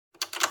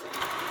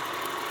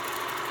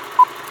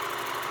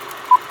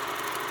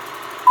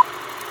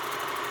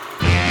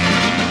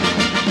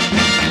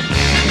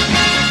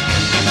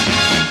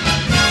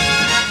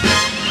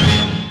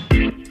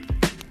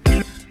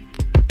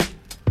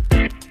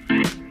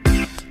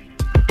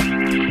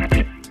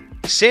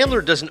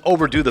Sandler doesn't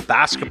overdo the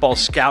basketball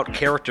scout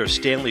character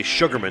Stanley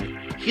Sugarman.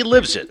 He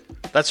lives it.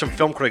 That's from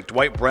film critic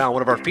Dwight Brown,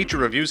 one of our featured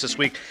reviews this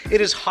week.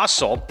 It is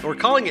Hustle. We're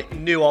calling it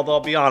new, although I'll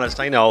be honest,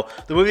 I know.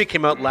 The movie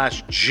came out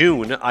last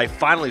June. I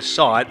finally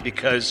saw it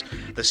because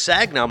the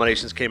SAG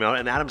nominations came out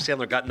and Adam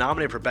Sandler got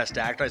nominated for Best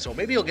Actor. I said, well,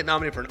 maybe he'll get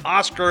nominated for an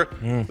Oscar,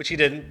 which he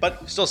didn't,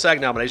 but still SAG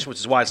nomination, which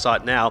is why I saw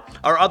it now.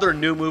 Our other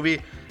new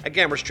movie,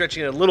 again, we're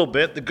stretching it a little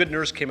bit. The Good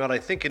Nurse came out, I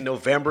think, in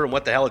November, and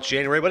what the hell, it's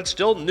January, but it's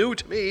still new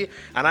to me,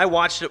 and I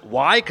watched it.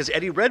 Why? Because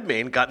Eddie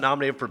Redmayne got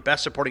nominated for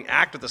Best Supporting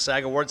Actor at the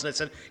SAG Awards, and I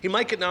said he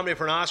might get nominated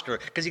for an Oscar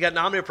because he got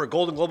nominated for a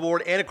Golden Globe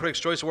Award and a Critics'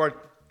 Choice Award.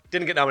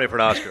 Didn't get nominated for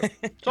an Oscar.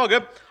 It's all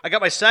good. I got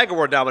my SAG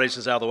Award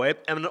nominations out of the way,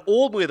 and an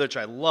old movie which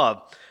I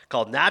love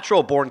called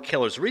Natural Born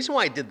Killers. The reason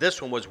why I did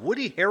this one was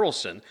Woody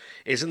Harrelson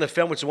is in the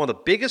film, which is one of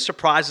the biggest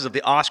surprises of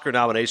the Oscar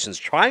nominations.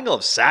 Triangle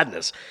of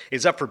Sadness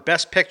is up for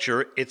Best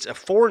Picture. It's a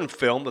foreign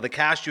film with a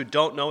cast you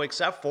don't know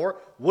except for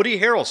Woody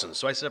Harrelson.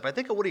 So I said, if I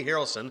think of Woody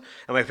Harrelson and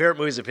my favorite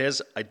movies of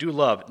his, I do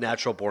love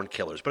Natural Born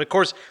Killers. But of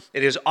course,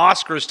 it is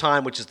Oscars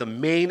time, which is the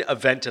main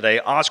event today,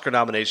 Oscar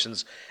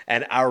nominations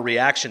and our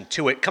reaction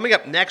to it. Coming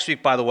up next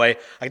week, by the way,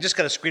 I just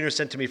got a screener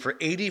sent to me for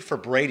 80 for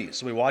Brady.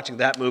 So we're watching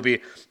that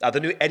movie. The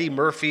new Eddie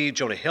Murphy,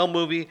 Jonah Hill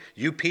movie,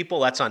 You People,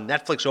 that's on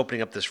Netflix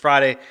opening up this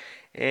Friday.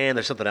 And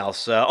there's something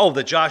else.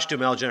 The Josh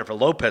Duhamel, Jennifer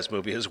Lopez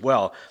movie as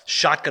well.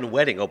 Shotgun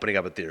Wedding opening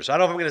up at theaters. So I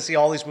don't know if I'm going to see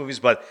all these movies,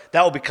 but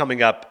that will be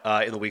coming up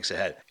in the weeks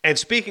ahead. And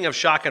speaking of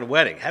Shotgun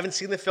Wedding, haven't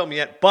seen the film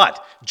yet,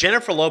 but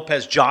Jennifer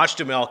Lopez, Josh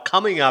Duhamel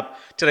coming up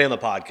today on the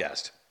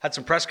podcast. Had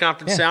some press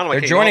conference sound.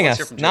 They're joining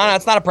us. No,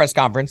 it's not a press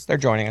conference. They're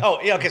joining us. Oh,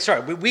 yeah, okay,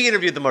 sorry. We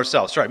interviewed them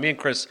ourselves. Sorry, me and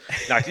Chris.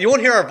 You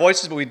won't hear our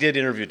voices, but we did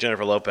interview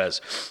Jennifer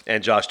Lopez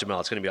and Josh Duhamel.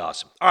 It's going to be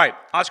awesome. All right,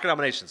 Oscar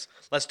nominations.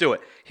 Let's do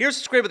it. Here's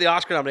what's great about the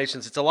Oscar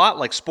nominations. It's a lot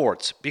like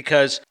sports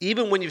because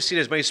even when you've seen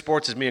as many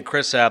sports as me and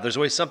Chris have, there's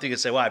always something you can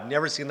say, well, I've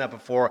never seen that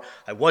before.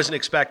 I wasn't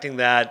expecting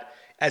that.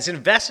 As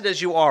invested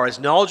as you are, as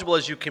knowledgeable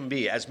as you can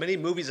be, as many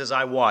movies as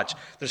I watch,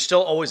 there's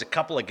still always a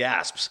couple of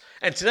gasps.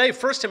 And today,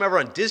 first time ever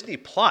on Disney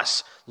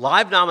Plus,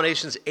 live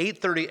nominations,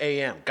 8:30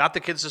 a.m. Got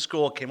the kids to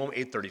school, came home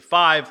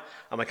 8:35.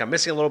 I'm like, I'm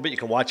missing a little bit. You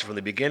can watch it from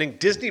the beginning.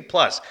 Disney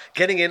Plus,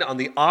 getting in on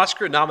the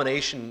Oscar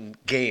nomination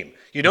game.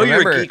 You know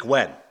you're a geek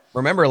when?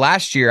 Remember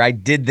last year, I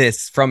did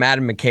this from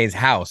Adam McKay's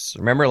house.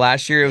 Remember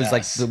last year, it was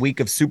like the week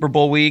of Super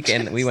Bowl week,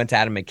 and we went to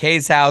Adam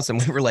McKay's house,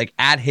 and we were like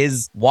at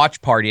his watch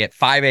party at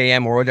 5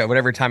 a.m. or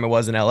whatever time it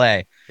was in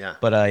LA. Yeah.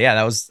 But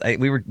that was,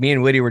 me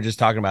and Woody were just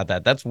talking about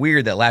that. That's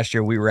weird that last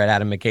year we were at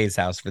Adam McKay's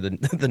house for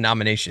the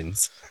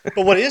nominations.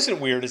 But what isn't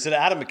weird is that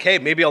Adam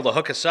McKay may be able to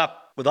hook us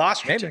up with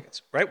Oscar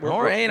tickets, right? We're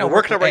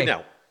working it right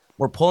now.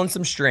 We're pulling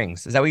some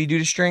strings. Is that what you do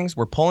to strings?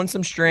 We're pulling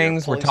some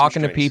strings. We're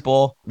talking to strings.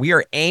 people. We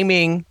are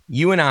aiming,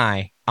 you and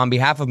I, on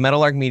behalf of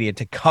Meadowlark Media,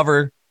 to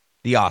cover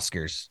the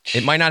Oscars.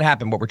 It might not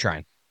happen, but we're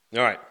trying.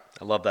 All right.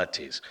 I love that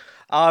tease.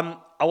 I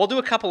will do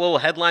a couple little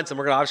headlines, and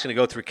we're obviously going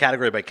to go through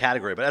category by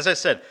category. But as I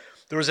said,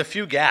 there was a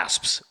few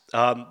gasps.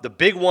 The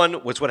big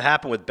one was what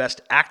happened with Best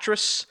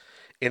Actress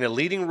in a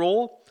leading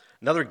role.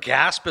 Another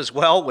gasp as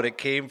well when it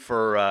came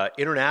for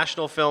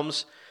international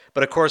films.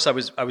 But of course, I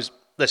was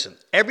listen,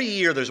 every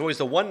year there's always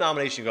the one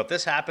nomination. You go, if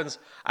this happens,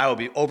 I will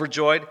be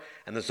overjoyed.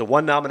 And there's the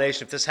one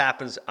nomination. If this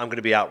happens, I'm going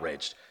to be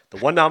outraged. The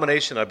one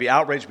nomination, I'd be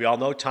outraged. We all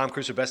know Tom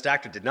Cruise for Best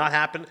Actor did not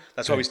happen.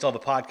 That's why we still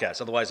have a podcast.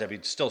 Otherwise, I'd be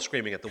still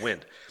screaming at the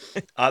wind.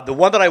 The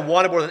one that I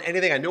wanted more than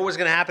anything, I knew it was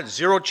going to happen.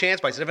 0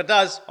 chance. But I said, if it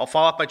does, I'll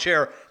fall off my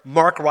chair.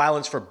 Mark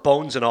Rylance for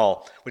Bones and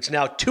All, which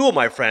now two of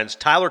my friends,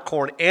 Tyler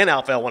Korn and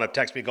Alpha, want to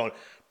text me going,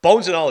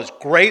 Bones and All is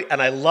great,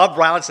 and I love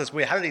Rylance this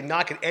movie. How did he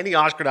not get any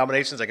Oscar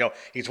nominations? I go,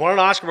 he's won an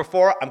Oscar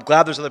before. I'm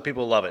glad there's other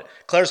people who love it.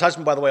 Claire's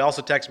husband, by the way,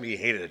 also texted me he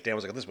hated it. Dan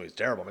was like, this movie's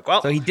terrible. I'm like,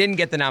 well. So he didn't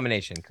get the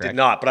nomination, correct? Did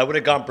not, but I would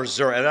have gone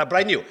berserk. But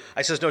I knew.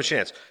 I says, no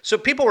chance. So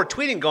people were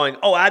tweeting going,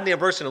 oh, Adney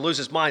Burson to lose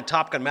his mind,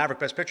 Top Gun Maverick,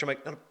 Best Picture. I'm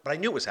like, no, but I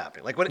knew it was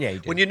happening. Like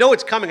when you know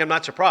it's coming, I'm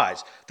not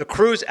surprised. The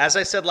Cruise, as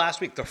I said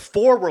last week, the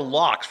 4 were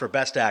locks for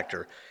Best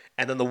Actor.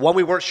 And then the one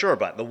we weren't sure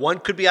about. The one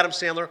could be Adam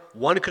Sandler.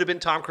 One could have been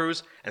Tom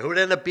Cruise. And who would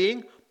it end up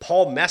being?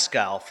 Paul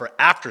Mescal for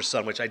After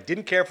Sun, which I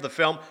didn't care for the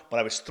film, but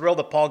I was thrilled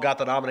that Paul got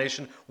the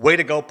nomination. Way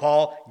to go,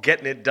 Paul,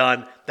 getting it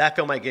done. That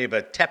film I gave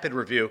a tepid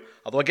review.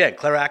 Although, again,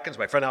 Claire Atkins,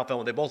 my friend Alpha,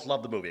 they both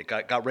loved the movie. It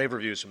got rave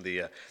reviews from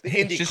the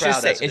indie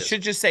crowd. It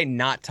should just say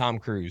not Tom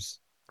Cruise.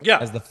 Yeah.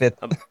 As the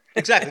 5th.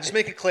 Exactly. Just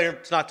make it clear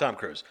it's not Tom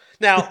Cruise.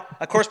 Now,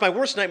 of course, my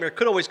worst nightmare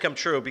could always come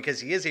true because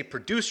he is a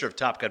producer of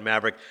Top Gun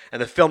Maverick,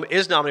 and the film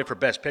is nominated for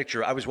Best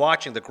Picture. I was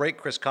watching the great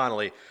Chris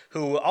Connolly,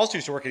 who also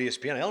used to work at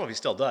ESPN. I don't know if he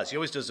still does. He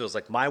always does those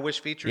like My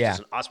Wish features. Does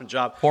an awesome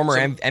job. Former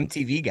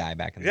MTV guy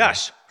back in the day.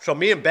 Yes. So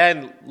me and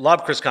Ben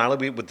love Chris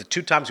Connolly. With the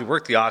 2 times we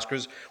worked the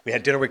Oscars, we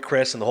had dinner with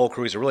Chris and the whole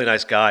crew. He's a really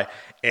nice guy.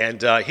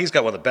 And he's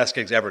got one of the best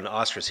gigs ever in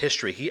Oscars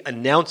history. He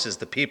announces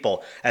the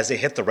people as they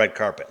hit the red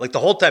carpet. Like the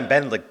whole time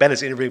Ben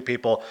is interviewing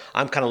people,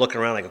 I'm kind of looking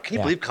around. I go, can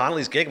you believe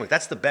Connolly's gig? I'm like,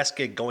 that's the best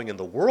gig going in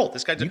the world.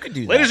 This guy you could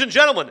do ladies that. and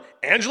gentlemen,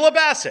 Angela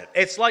Bassett.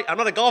 It's like, I'm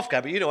not a golf guy,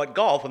 but you know at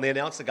golf, when they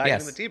announce the guy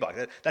in the tee box.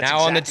 That's now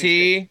on the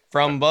tee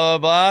from blah,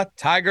 blah, blah,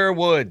 Tiger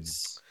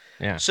Woods.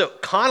 Yeah. So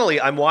Connolly,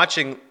 I'm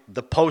watching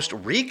the post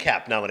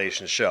recap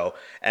nomination show,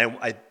 and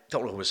I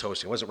don't know who was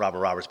hosting. It wasn't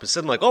Robin Roberts, but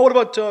suddenly like, oh, what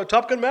about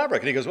Top Gun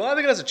Maverick? And he goes, well, I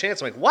think it has a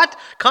chance. I'm like, what?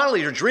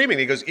 Connolly, you're dreaming. And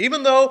he goes,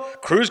 even though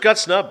Cruise got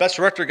snubbed, Best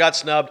Director got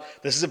snubbed,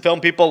 this is a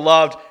film people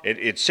loved.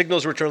 It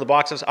signals a return to the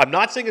box office. I'm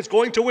not saying it's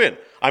going to win.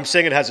 I'm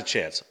saying it has a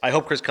chance. I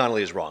hope Chris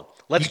Connolly is wrong.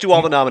 Let's do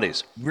all the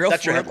nominees. Real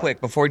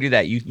quick, before we do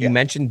that, you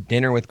mentioned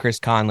Dinner with Chris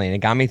Conley, and it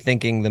got me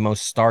thinking the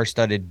most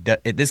star-studded,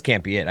 this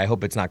can't be it. I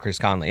hope it's not Chris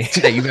Conley,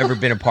 that you've ever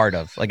been a part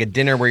of. Like a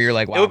dinner where you're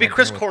like, wow. It would be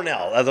Chris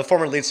Cornell, the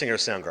former lead singer of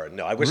Soundgarden.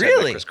 No, I wish I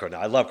met Chris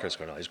Cornell. I love Chris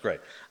Cornell. He's great.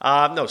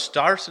 No,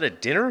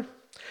 star-studded dinner?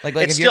 Like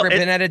have you ever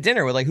been at a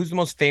dinner with, like, who's the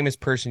most famous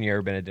person you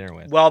ever been at dinner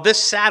with? Well, this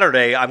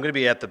Saturday, I'm going to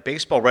be at the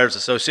Baseball Writers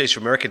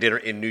Association of America dinner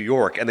in New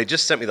York, and they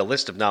just sent me the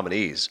list of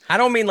nominees. I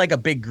don't mean like a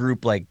big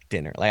group like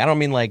dinner. Like I don't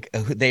mean like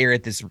they are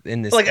at this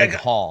like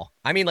hall.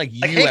 I mean like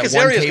you Hank at Azaria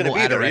one is table going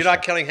to be there. You're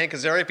not counting Hank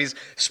Azaria if he's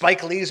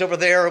Spike Lee's over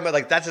there.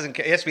 Like that doesn't.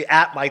 He has to be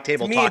at my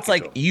table. To me, it's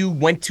like you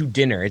went to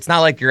dinner. It's not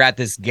like you're at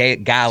this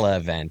gala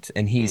event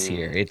and he's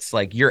here. It's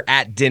like you're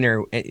at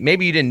dinner.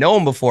 Maybe you didn't know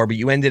him before, but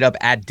you ended up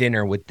at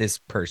dinner with this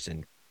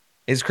person.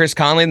 Is Chris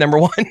Conley number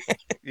one?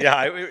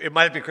 Yeah, it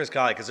might be Chris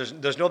Conley because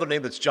there's no other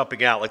name that's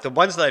jumping out. Like the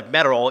ones that I've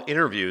met are all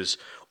interviews,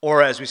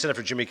 or as we said it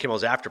for Jimmy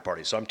Kimmel's after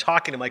party. So I'm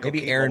talking to Michael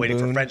Keaton waiting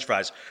for French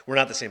fries. We're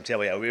not the same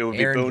table. Yeah, it would be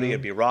Booney,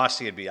 it'd be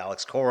Rossi, it'd be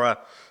Alex Cora,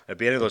 it'd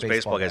be any of those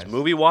baseball guys.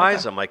 Movie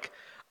wise, I'm like,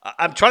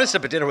 I'm trying to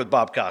set up a dinner with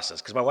Bob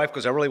Costas because my wife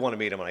goes, I really want to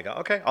meet him. And I go,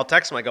 okay, I'll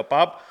text him. I go,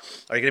 Bob,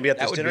 are you going to be at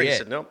this dinner? He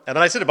said, no. And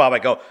then I said to Bob, I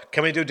go,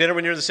 can we do dinner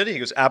when you're in the city? He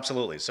goes,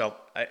 absolutely. So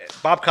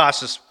Bob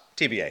Costas,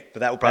 TBA, but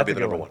that would probably be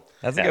the number one.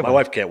 That's a good one. My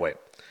wife can't wait.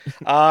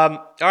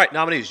 All right,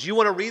 nominees. You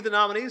want to read the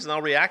nominees and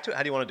I'll react to it?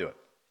 How do you want to do it?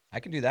 I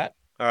can do that.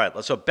 All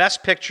right. So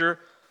Best Picture,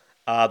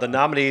 the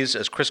nominees,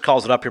 as Chris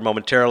calls it up here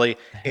momentarily,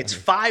 it's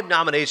 5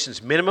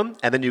 nominations minimum,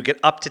 and then you get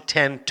up to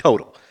 10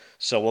 total.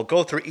 So we'll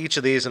go through each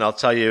of these, and I'll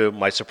tell you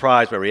my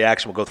surprise, my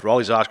reaction. We'll go through all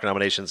these Oscar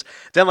nominations.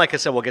 Then, like I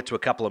said, we'll get to a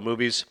couple of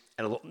movies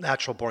and a little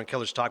Natural Born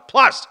Killers talk,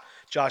 plus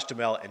Josh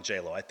Duhamel and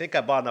J-Lo. I think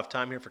I bought enough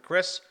time here for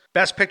Chris.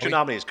 Best Picture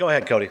nominees. Go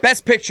ahead, Cody.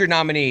 Best Picture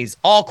nominees,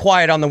 All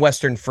Quiet on the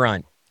Western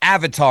Front,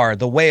 Avatar,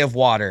 The Way of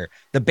Water,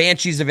 The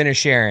Banshees of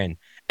Inisherin,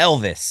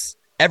 Elvis,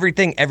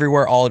 Everything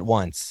Everywhere All at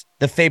Once,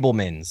 The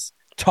Fabelmans,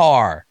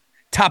 Tar,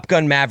 Top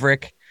Gun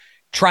Maverick,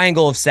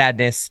 Triangle of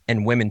Sadness,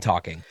 and Women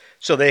Talking.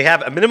 So they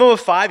have a minimum of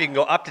 5. You can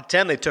go up to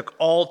 10. They took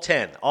all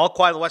 10. All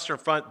Quiet on the Western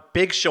Front,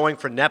 big showing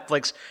for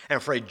Netflix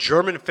and for a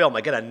German film.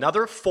 Again,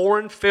 another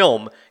foreign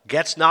film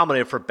gets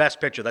nominated for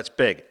Best Picture. That's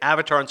big.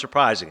 Avatar,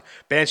 unsurprising.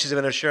 Banshees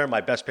of Inisherin, my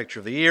Best Picture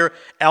of the year.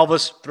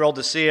 Elvis, thrilled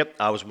to see it.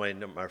 Was my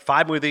number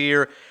 5 movie of the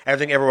year.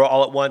 Everything Everywhere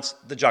All at Once,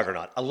 The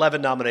Juggernaut.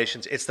 11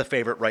 nominations. It's the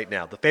favorite right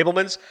now. The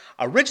Fabelmans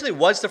originally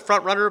was the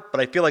front runner,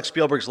 but I feel like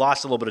Spielberg's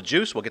lost a little bit of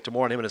juice. We'll get to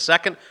more on him in a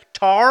second.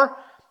 Tar,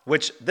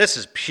 which this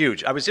is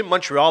huge. I was in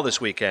Montreal this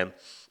weekend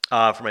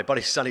for my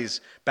buddy Sonny's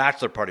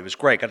bachelor party. It was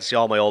great. Got to see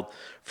all my old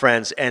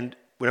friends. And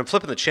when I'm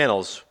flipping the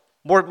channels,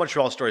 more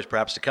Montreal stories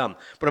perhaps to come.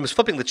 But when I was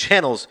flipping the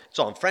channels, it's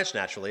all in French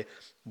naturally.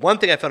 One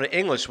thing I found in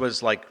English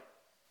was like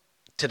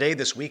Today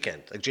This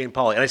Weekend, like Jane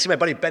Pauley. And I see my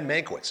buddy Ben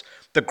Mankiewicz.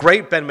 The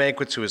great Ben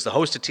Mankiewicz, who is the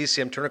host of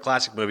TCM Turner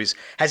Classic Movies,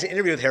 has an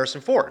interview with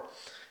Harrison Ford.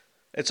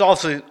 It's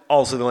also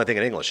the only thing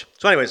in English.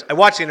 So anyways, I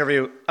watched the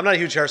interview. I'm not a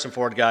huge Harrison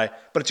Ford guy,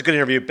 but it's a good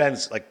interview.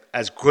 Ben's like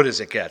as good as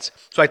it gets.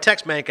 So I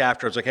text Mank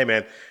after. I was like, hey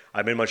man,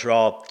 I'm in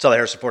Montreal. Saw the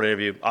Harrison Ford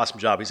interview. Awesome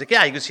job. He's like,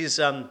 yeah. He goes, he has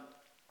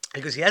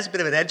a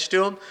bit of an edge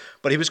to him,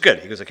 but he was good.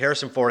 He goes, like,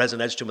 Harrison Ford has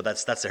an edge to him, but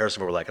that's the Harrison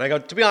Ford we like. And I go,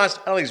 to be honest,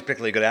 I don't think he's a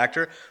particularly good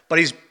actor, but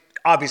he's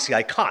obviously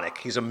iconic.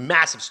 He's a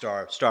massive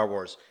star, Star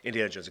Wars,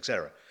 Indiana Jones,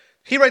 etc.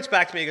 He writes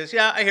back to me. He goes,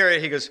 yeah, I hear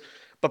it. He goes,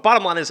 but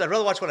bottom line is, I'd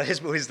rather watch one of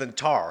his movies than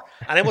Tar.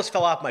 And I almost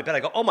fell off my bed. I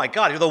go, oh my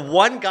God, you're the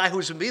one guy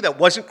who's with me that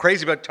wasn't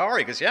crazy about Tar.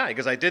 He goes, yeah. He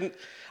goes, I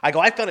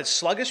found it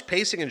sluggish,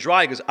 pacing, and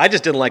dry. He goes, I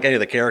just didn't like any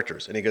of the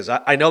characters. And he goes,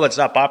 I know that's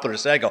not popular to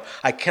say. I go,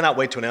 I cannot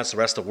wait to announce to the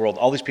rest of the world.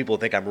 All these people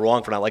think I'm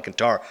wrong for not liking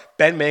Tar.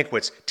 Ben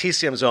Mankiewicz,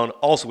 TCM Zone,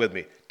 also with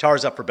me.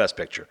 Tar's up for Best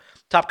Picture.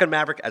 Top Gun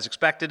Maverick, as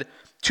expected.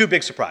 2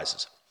 big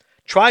surprises.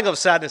 Triangle of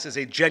Sadness is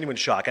a genuine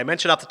shock. I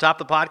mentioned off the top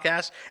of the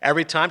podcast,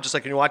 every time, just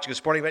like when you're watching a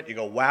sporting event, you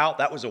go, wow,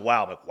 that was a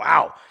wow. I'm like,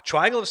 wow.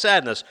 Triangle of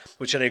Sadness,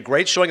 which had a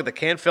great showing at the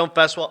Cannes Film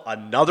Festival,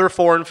 another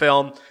foreign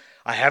film.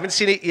 I haven't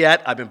seen it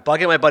yet. I've been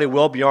bugging my buddy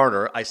Will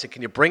Bjarner. I said,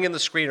 can you bring in the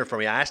screener for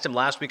me? I asked him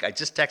last week. I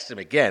just texted him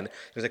again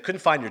because I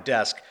couldn't find your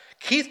desk.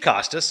 Keith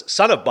Costas,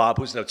 son of Bob,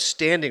 who's an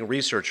outstanding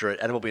researcher at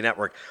NMLB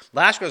Network.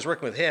 Last week I was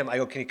working with him. I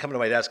go, can you come to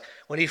my desk?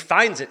 When he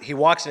finds it, he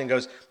walks in and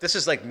goes, this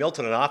is like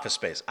Milton in Office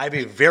Space. I have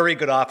a very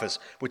good office,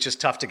 which is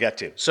tough to get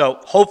to. So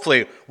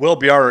hopefully Will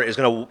Bjarner is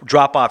going to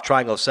drop off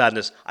Triangle of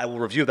Sadness. I will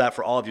review that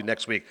for all of you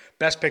next week.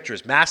 Best Picture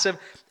is massive.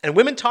 And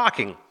Women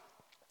Talking,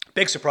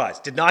 big surprise,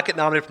 did not get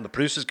nominated from the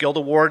Producers Guild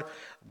Award.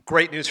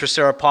 Great news for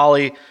Sarah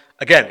Polley.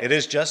 Again, it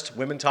is just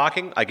Women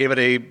Talking. I gave it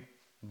a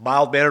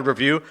mild-mannered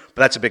review, but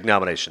that's a big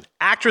nomination.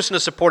 Actress in a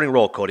supporting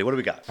role, Cody. What do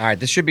we got? All right,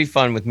 this should be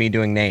fun with me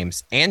doing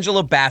names.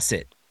 Angela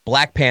Bassett,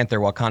 Black Panther,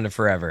 Wakanda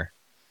Forever.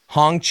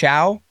 Hong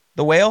Chow,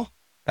 The Whale.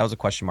 That was a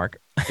question mark.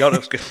 Yo, that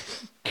was good.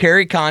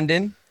 Carrie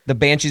Condon, The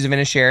Banshees of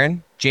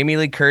Inisherin, Jamie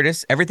Lee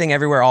Curtis, Everything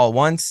Everywhere All at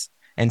Once,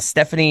 and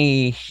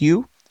Stephanie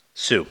Hugh,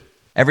 Sue.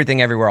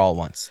 Everything Everywhere All at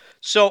Once.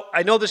 So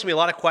I know there's going to be a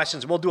lot of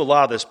questions. We'll do a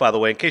lot of this, by the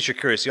way. In case you're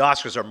curious, the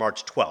Oscars are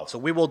March 12th. So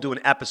we will do an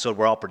episode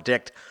where I'll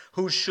predict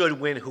who should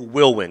win, who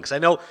will win. Because I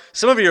know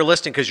some of you are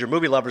listening because you're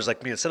movie lovers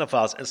like me and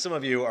cinephiles, and some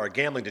of you are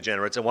gambling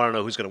degenerates and want to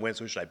know who's going to win,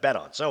 so who should I bet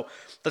on? So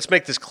let's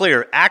make this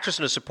clear. Actress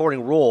in a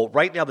supporting role,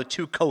 right now the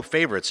two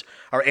co-favorites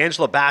are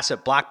Angela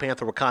Bassett, Black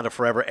Panther, Wakanda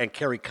Forever, and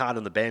Carrie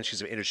Condon, The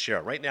Banshees of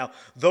Inisherin. Right now,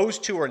 those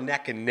two are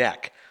neck and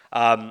neck.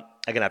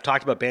 Again, I've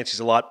talked about Banshees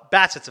a lot.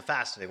 Bassett's a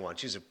fascinating one.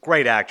 She's a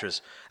great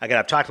actress. Again,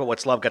 I've talked about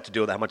What's Love Got to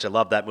Do with how much I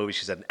love that movie.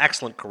 She's had an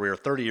excellent career,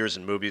 30 years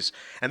in movies.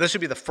 And this would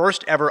be the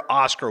first ever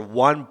Oscar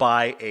won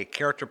by a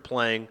character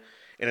playing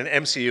in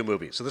an MCU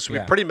movie. So this would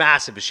be pretty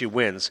massive if she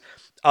wins.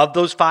 Of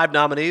those 5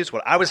 nominees,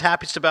 what I was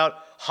happiest about,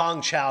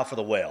 Hong Chow for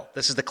The Whale.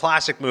 This is the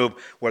classic move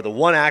where the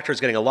one actor is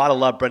getting a lot of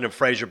love, Brendan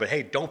Fraser, but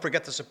hey, don't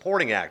forget the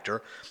supporting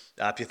actor.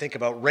 If you think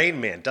about Rain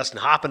Man, Dustin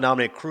Hoffman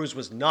nominated, Cruise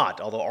was not,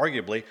 although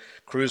arguably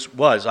Cruise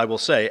was, I will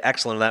say,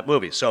 excellent in that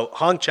movie. So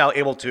Hong Chow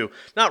able to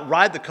not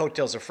ride the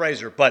coattails of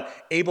Fraser, but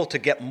able to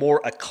get more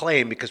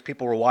acclaim because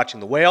people were watching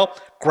The Whale.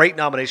 Great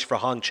nomination for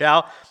Hong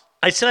Chow.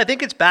 I said I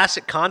think it's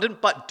Bassett Condon,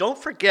 but don't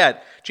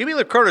forget, Jamie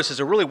Lee Curtis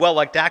is a really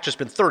well-liked actress,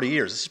 been 30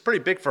 years. This is pretty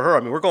big for her. I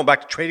mean, we're going back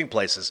to Trading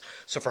Places.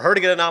 So for her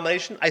to get a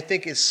nomination, I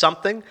think is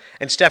something.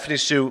 And Stephanie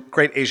Hsu,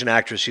 great Asian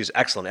actress. She's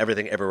excellent.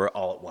 Everything, Everywhere,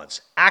 All at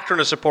Once. Actor in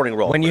a supporting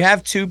role. When you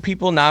have 2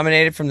 people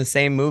nominated from the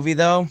same movie,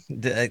 though,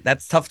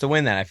 that's tough to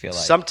win that, I feel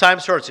like.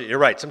 Sometimes hurts it. You're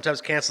right. Sometimes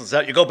cancels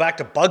out. You go back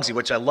to Bugsy,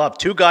 which I love.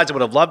 2 guys I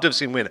would have loved to have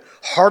seen win.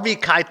 Harvey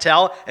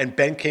Keitel and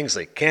Ben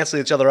Kingsley.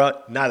 Canceling each other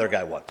out. Neither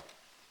guy won.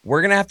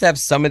 We're going to have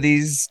some of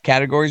these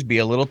categories be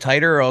a little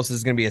tighter, or else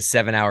it's going to be a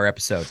 7-hour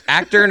episode.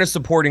 Actor in a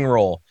supporting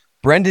role,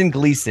 Brendan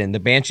Gleeson, The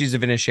Banshees of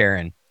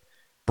Inisherin.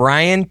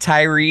 Brian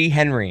Tyree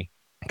Henry,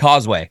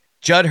 Causeway.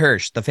 Judd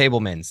Hirsch, The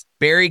Fabelmans.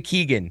 Barry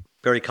Keoghan.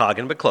 Barry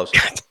Keoghan, but close.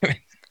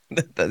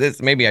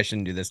 Maybe I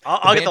shouldn't do this.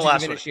 I'll get the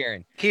last one.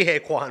 Ke Huy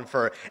Quan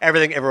for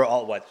Everything Everywhere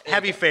All at Once.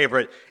 Heavy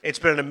favorite. It's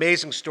been an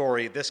amazing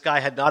story. This guy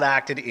had not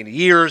acted in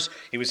years.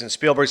 He was in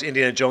Spielberg's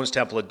Indiana Jones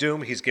Temple of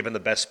Doom. He's given the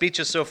best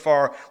speeches so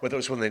far, whether it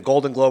was winning the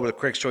Golden Globe or the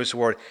Critics' Choice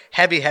Award.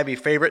 Heavy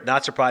favorite.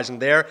 Not surprising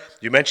there.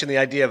 You mentioned the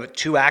idea of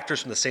 2 actors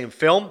from the same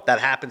film. That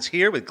happens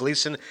here with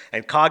Gleeson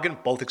and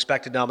Keoghan. Both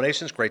expected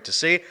nominations. Great to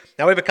see.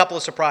 Now we have a couple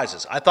of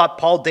surprises. I thought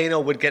Paul Dano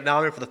would get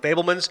nominated for The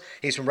Fabelmans.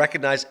 He's been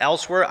recognized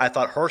elsewhere. I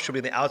thought Hirsch would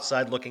be the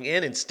outside looking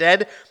in.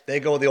 Instead, they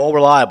go with the all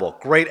reliable.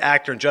 Great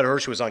actor, and Judd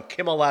Hirsch, who was on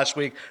Kimmel last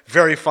week.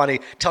 Very funny,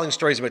 telling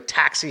stories about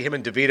Taxi, him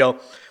and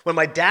DeVito. When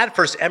my dad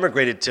first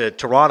emigrated to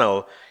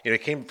Toronto, he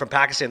came from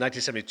Pakistan in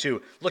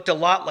 1972, looked a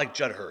lot like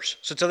Judd Hirsch.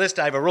 So to this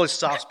day, I have a really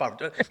soft spot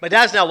for my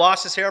dad's now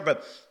lost his hair,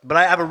 but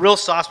I have a real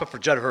soft spot for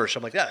Judd Hirsch.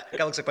 I'm like, yeah, that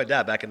guy looks like my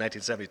dad back in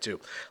 1972.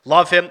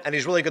 Love him, and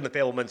he's really good in The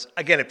Fabelmans.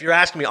 Again, if you're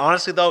asking me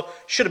honestly, though,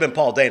 should have been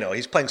Paul Dano.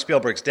 He's playing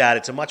Spielberg's dad.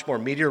 It's a much more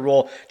meatier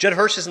role. Judd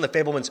Hirsch is in The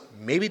Fabelmans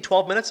maybe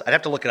 12 minutes. I'd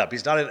have to look it up.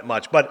 He's not in it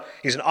much, but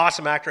he's an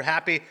awesome actor,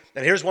 happy.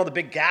 And here's one of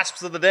the big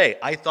gasps of the day.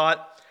 I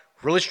thought,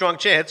 really strong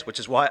chance, which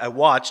is why I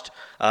watched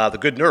The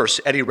Good Nurse,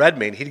 Eddie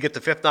Redmayne. He'd get the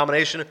 5th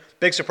nomination.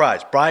 Big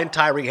surprise. Brian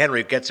Tyree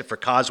Henry gets it for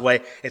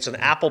Causeway. It's on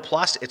Apple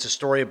Plus. It's a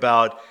story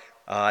about,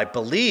 I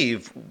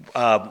believe,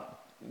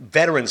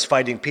 veterans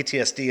fighting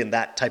PTSD and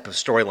that type of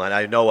storyline.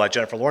 I know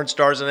Jennifer Lawrence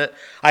stars in it.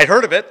 I'd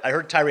heard of it. I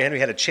heard Tyree Henry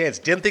had a chance.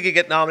 Didn't think he'd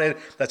get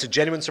nominated. That's a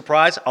genuine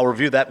surprise. I'll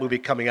review that movie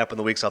coming up in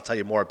the weeks. I'll tell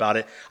you more about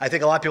it. I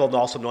think a lot of people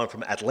also know him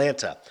from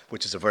Atlanta,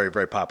 which is a very,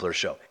 very popular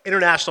show.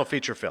 International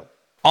feature film.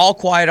 All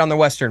Quiet on the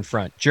Western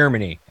Front,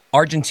 Germany.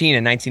 Argentina,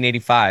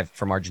 1985,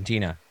 from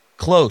Argentina.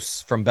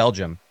 Close, from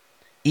Belgium.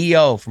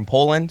 EO, from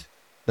Poland.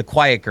 The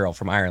Quiet Girl,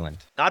 from Ireland.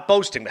 Not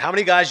boasting, but how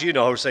many guys you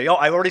know who say,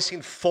 I've already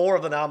seen 4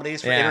 of the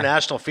nominees for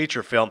international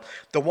feature film.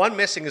 The one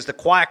missing is The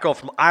Quiet Girl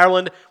from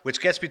Ireland,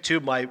 which gets me to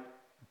my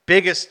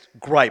biggest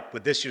gripe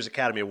with this year's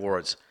Academy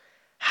Awards.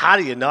 How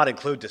do you not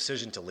include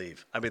Decision to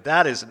Leave? I mean,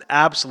 that is an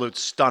absolute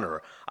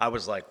stunner. I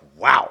was like,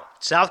 wow.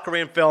 South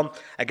Korean film.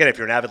 Again, if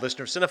you're an avid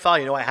listener of Cinephile,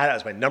 you know I had it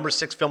as my number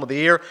 6 film of the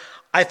year.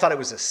 I thought it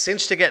was a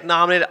cinch to get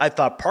nominated. I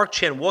thought Park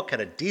Chan-wook had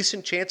a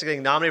decent chance of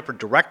getting nominated for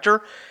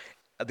director.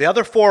 The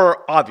other 4 are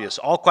obvious.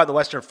 All Quiet on the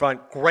Western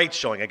Front, great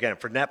showing, again,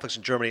 for Netflix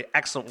in Germany.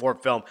 Excellent war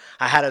film.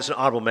 I had it as an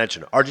honorable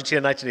mention.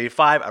 Argentina,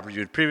 1985, I've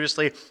reviewed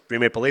previously.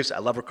 Green Maple Leafs, I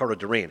love Ricardo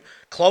Darin.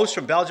 Close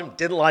from Belgium,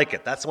 didn't like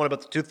it. That's the one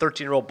about the 2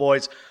 13-year-old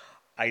boys.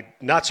 I'm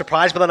not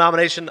surprised by the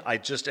nomination. I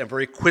just am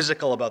very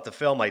quizzical about the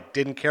film. I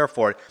didn't care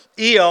for it.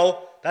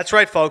 EO, that's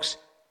right, folks.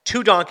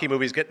 2 donkey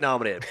movies get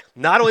nominated.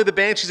 Not only The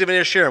Banshees of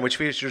Inisherin, which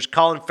features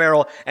Colin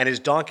Farrell and his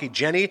donkey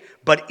Jenny,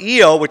 but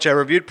EO, which I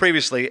reviewed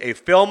previously, a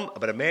film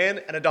about a man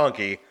and a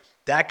donkey.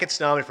 That gets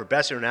nominated for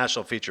Best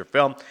International Feature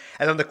Film.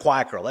 And then The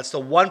Quiet Girl. That's the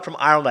one from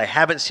Ireland I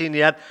haven't seen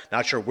yet.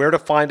 Not sure where to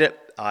find it.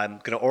 I'm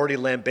going to already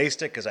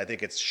lambaste it because I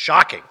think it's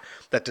shocking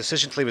that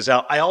Decision to Leave is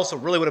out. I also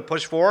really would have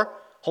pushed for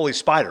Holy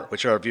Spider,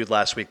 which I reviewed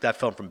last week, that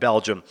film from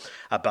Belgium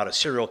about a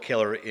serial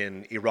killer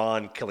in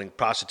Iran killing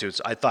prostitutes.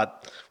 I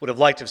thought would have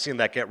liked to have seen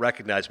that get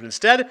recognized, but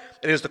instead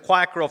it is The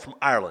Quiet Girl from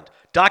Ireland.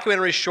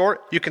 Documentary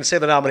short, you can say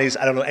the nominees.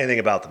 I don't know anything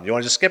about them. You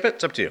want to just skip it?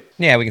 It's up to you.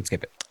 Yeah, we can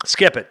skip it.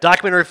 Skip it.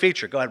 Documentary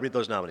feature. Go ahead, read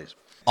those nominees.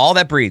 All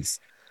That Breathes,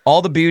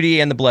 All the Beauty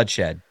and the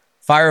Bloodshed,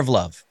 Fire of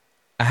Love,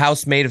 A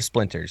House Made of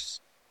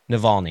Splinters,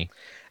 Navalny.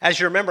 As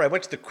you remember, I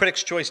went to the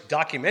Critics' Choice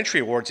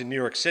Documentary Awards in New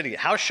York City.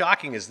 How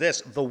shocking is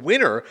this? The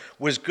winner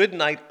was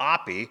Goodnight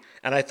Oppie,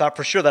 and I thought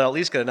for sure that I'd at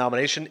least get a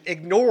nomination.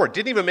 Ignored.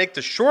 Didn't even make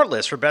the short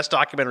list for Best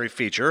Documentary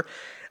Feature.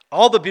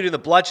 All the Beauty and the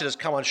Bloodshed has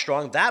come on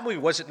strong. That movie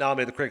wasn't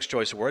nominated at the Critics'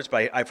 Choice Awards,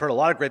 but I've heard a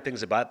lot of great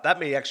things about it.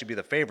 That may actually be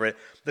the favorite.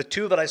 The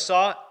two that I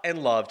saw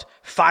and loved,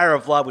 Fire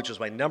of Love, which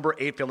was my number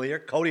 8 film of the year.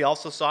 Cody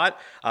also saw it,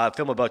 a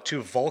film about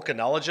two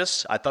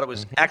volcanologists. I thought it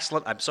was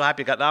excellent. I'm so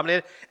happy it got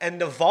nominated.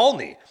 And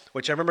Navalny,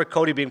 which I remember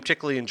Cody being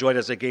particularly enjoyed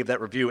as I gave that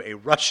review, a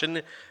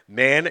Russian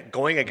man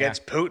going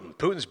against Putin.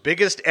 Putin's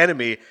biggest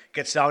enemy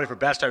gets nominated for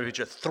Best Documentary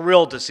Feature.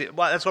 Thrilled to see it.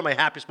 Well, that's one of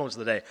my happiest moments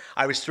of the day.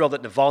 I was thrilled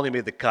that Navalny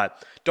made the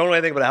cut. Don't know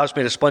anything about A House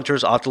Made of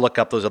Splinters. I'll have to look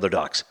up those other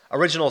docs.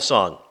 Original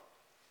song.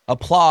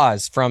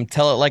 Applause from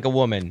Tell It Like a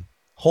Woman,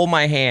 Hold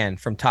My Hand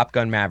from Top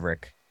Gun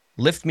Maverick,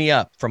 Lift Me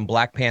Up from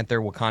Black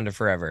Panther Wakanda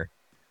Forever,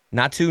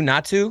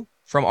 Natu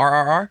from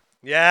RRR.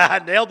 Yeah,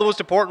 I nailed the most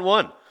important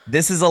one.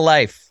 This Is a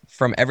Life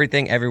from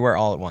Everything Everywhere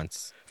All at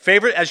Once.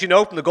 Favorite, as you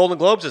know, from the Golden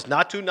Globes is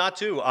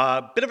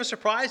Natu. Bit of a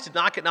surprise, did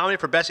not get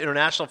nominated for Best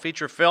International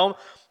Feature Film.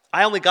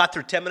 I only got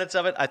through 10 minutes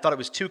of it. I thought it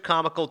was too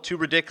comical, too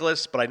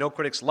ridiculous, but I know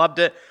critics loved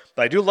it.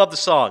 But I do love the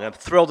song. I'm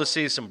thrilled to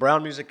see some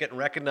brown music getting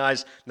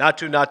recognized.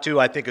 Natu,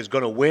 I think, is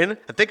going to win.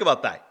 And think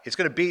about that. It's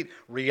going to beat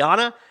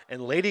Rihanna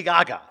and Lady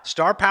Gaga.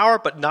 Star power,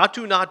 but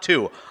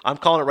Natu. I'm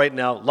calling it right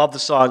now. Love the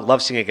song.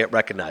 Love seeing it get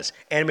recognized.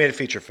 Animated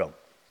feature film.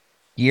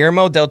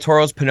 Guillermo del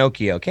Toro's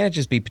Pinocchio. Can't it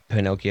just be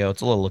Pinocchio?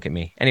 It's a little look at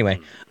me.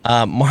 Anyway,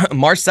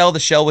 Marcel the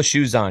Shell with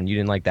Shoes On. You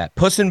didn't like that.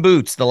 Puss in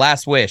Boots, The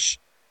Last Wish.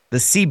 The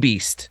Sea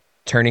Beast,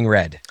 Turning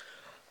Red.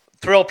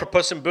 Thrilled for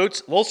Puss in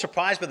Boots. A little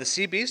surprised by The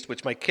Sea Beast,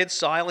 which my kids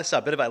saw. I only saw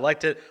a bit of it. I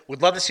liked it.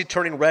 Would love to see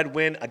Turning Red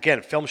win.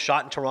 Again, film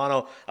shot in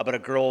Toronto about a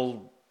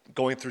girl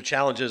going through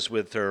challenges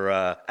with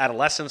her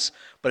adolescence.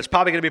 But it's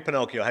probably going to be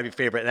Pinocchio, heavy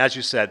favorite. And as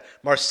you said,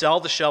 Marcel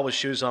the Shell with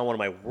Shoes On, one of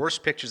my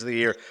worst pictures of the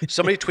year.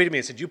 Somebody tweeted me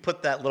and said, you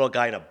put that little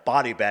guy in a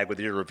body bag with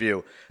your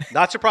review.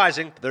 Not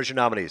surprising, but there's your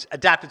nominees.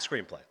 Adapted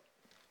screenplay.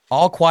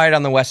 All Quiet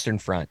on the Western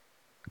Front.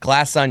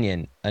 Glass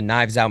Onion, A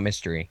Knives Out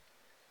Mystery.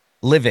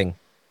 Living,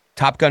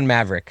 Top Gun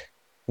Maverick.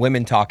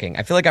 Women Talking.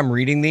 I feel like I'm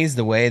reading these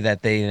the way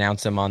that they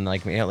announce them on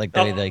like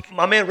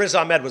my man Riz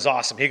Ahmed was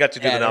awesome. He got to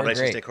do the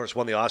nominations. They, of course,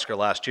 won the Oscar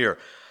last year.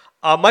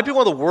 Might be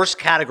one of the worst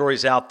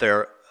categories out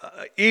there.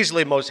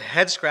 Easily most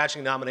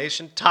head-scratching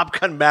nomination, Top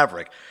Gun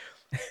Maverick.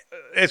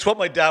 It's what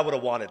my dad would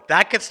have wanted.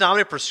 That gets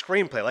nominated for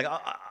screenplay. Like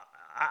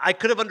I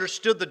could have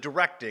understood the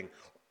directing,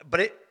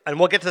 but and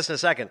we'll get to this in a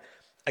second.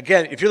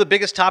 Again, if you're the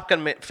biggest Top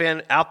Gun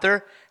fan out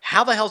there,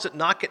 how the hell does it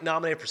not get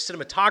nominated for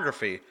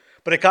cinematography?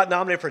 But it got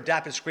nominated for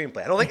adapted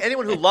screenplay. I don't think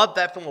anyone who loved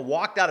that film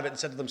walked out of it and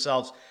said to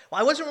themselves, well,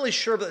 I wasn't really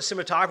sure about the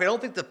cinematography. I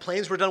don't think the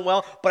planes were done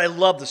well, but I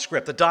love the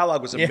script. The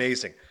dialogue was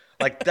amazing.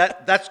 Like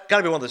that's got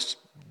to be one of the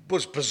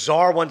most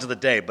bizarre ones of the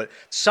day. But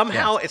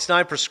somehow it's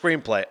nominated for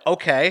screenplay.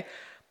 Okay.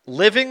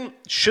 Living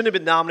shouldn't have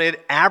been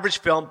nominated. Average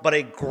film, but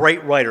a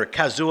great writer.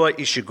 Kazuo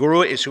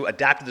Ishiguro is who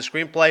adapted the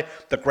screenplay,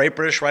 the great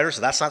British writer,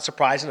 so that's not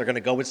surprising. They're going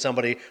to go with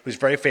somebody who's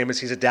very famous.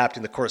 He's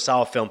adapting the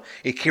Kurosawa film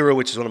Ikiru,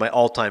 which is one of my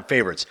all-time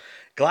favorites.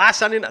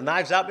 Glass Onion, A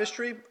Knives Out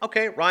Mystery.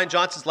 Okay, Rian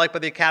Johnson's liked by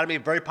the Academy.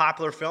 Very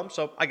popular film,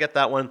 so I get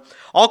that one.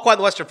 All Quiet on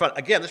the Western Front.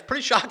 Again, this is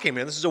pretty shocking,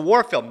 man. This is a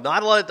war film,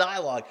 not a lot of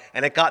dialogue,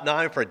 and it got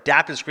nominated for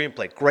adapted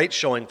screenplay. Great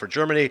showing for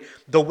Germany.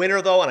 The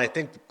winner, though, and I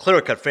think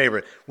clear-cut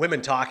favorite,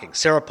 Women Talking.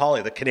 Sarah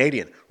Polley, the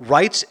Canadian,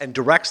 writes and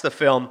directs the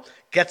film,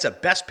 gets a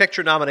Best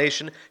Picture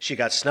nomination. She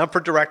got snubbed for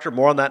director.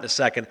 More on that in a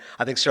second.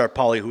 I think Sarah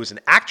Polley, who is an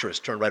actress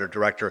turned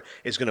writer-director,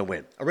 is going to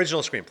win.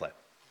 Original screenplay.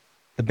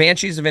 The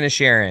Banshees of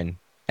Inisherin.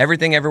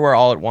 Everything Everywhere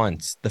All at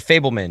Once. The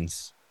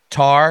Fabelmans.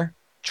 Tar.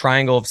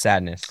 Triangle of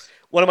Sadness.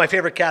 One of my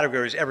favorite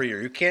categories every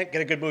year. You can't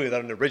get a good movie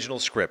without an original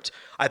script.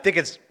 I think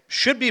it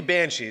should be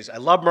Banshees. I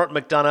love Martin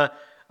McDonagh.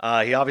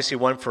 He obviously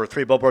won for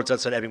Three Billboards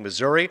Outside Ebbing,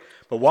 Missouri.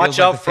 But watch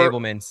out for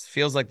Fabelmans.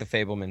 Feels like the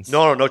Fabelmans.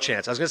 No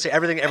chance. I was going to say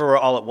Everything Everywhere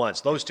All at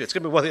Once. Those two. It's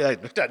going to be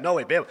one. No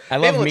way, babe. I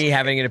love me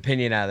having an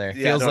opinion out there.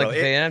 Feels like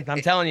I'm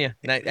telling you.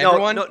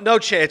 Everyone. No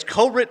chance.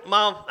 Co-written,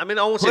 Mom. I mean,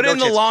 I won't say put no in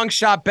chance. the long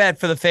shot bet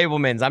for the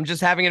Fabelmans. I'm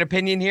just having an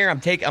opinion here.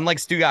 I'm like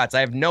Stu Gatz. I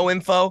have no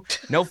info,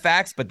 no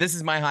facts, but this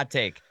is my hot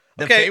take.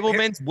 The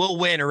Fabelmans will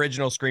win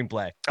original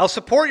screenplay. I'll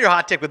support your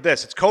hot take with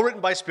this. It's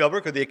co-written by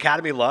Spielberg, who the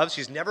Academy loves.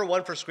 He's never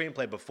won for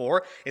screenplay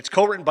before. It's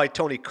co-written by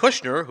Tony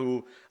Kushner,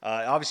 who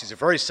obviously is a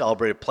very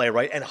celebrated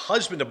playwright, and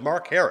husband of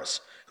Mark Harris.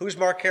 Who's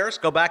Mark Harris?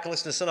 Go back and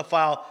listen to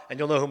Cinephile, and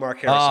you'll know who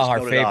Mark Harris is. Our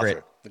favorite.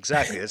 Author.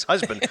 Exactly. His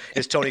husband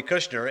is Tony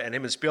Kushner, and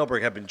him and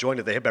Spielberg have been joined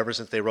at the hip ever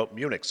since they wrote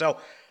Munich. So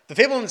The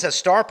Fabelmans has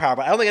star power,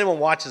 but I don't think anyone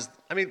watches.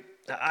 I mean,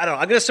 I don't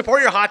know. I'm going to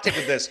support your hot take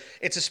with this.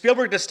 It's a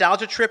Spielberg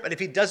nostalgia trip, and if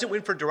he doesn't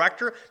win for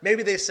director,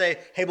 maybe they say,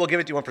 hey, we'll give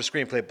it to you one for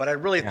screenplay. But I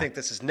really think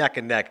this is neck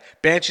and neck.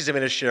 Banshees of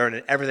Inisherin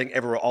and Everything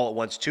Everywhere All at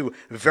Once, two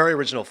very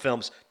original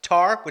films.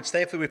 Tar, which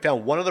thankfully we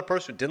found one other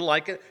person who didn't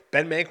like it,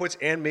 Ben Mankiewicz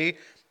and me.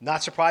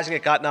 Not surprising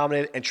it got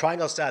nominated. And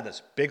Triangle of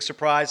Sadness, big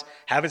surprise.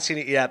 Haven't seen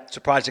it yet.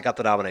 Surprised it got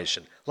the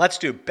nomination. Let's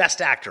do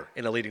Best Actor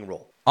in a Leading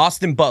Role.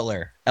 Austin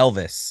Butler,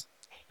 Elvis.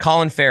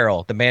 Colin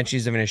Farrell, The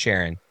Banshees of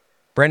Inisherin.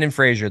 Brendan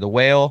Fraser, The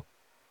Whale.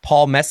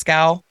 Paul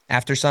Mescal,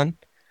 Aftersun.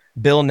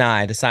 Bill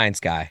Nye, The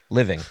Science Guy,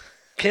 Living.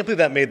 Can't believe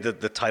that made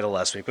the title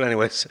last week. But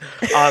anyways,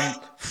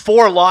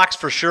 4 locks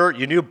for sure.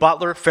 You knew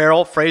Butler,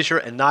 Farrell, Fraser,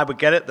 and Nye would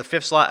get it. The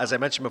 5th slot, as I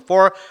mentioned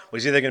before,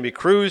 was either going to be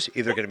Cruise,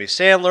 either going to be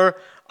Sandler.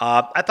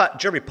 I thought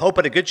Jeremy Pope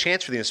had a good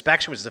chance for The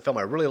Inspection, which is a film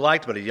I really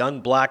liked, about a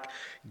young black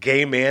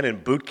gay man in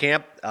boot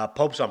camp.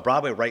 Pope's on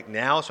Broadway right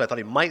now, so I thought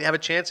he might have a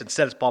chance.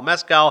 Instead, it's Paul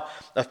Mescal,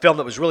 a film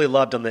that was really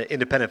loved on the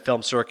independent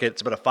film circuit.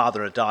 It's about a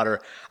father and a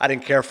daughter. I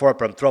didn't care for it,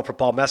 but I'm thrilled for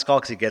Paul Mescal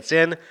because he gets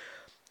in.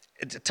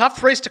 It's a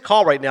tough race to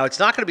call right now. It's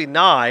not going to be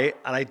Nye,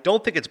 and I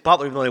don't think it's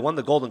Butler, even though he won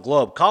the Golden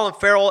Globe. Colin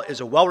Farrell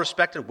is a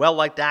well-respected,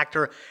 well-liked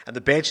actor, and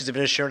The Banshees of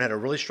Inisherin had a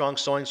really strong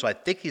showing, so I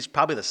think he's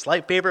probably the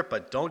slight favorite,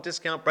 but don't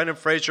discount Brendan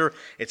Fraser.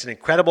 It's an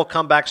incredible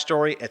comeback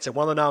story. It's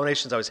one of the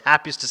nominations I was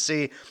happiest to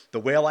see. The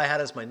Whale I had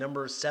as my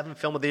number 7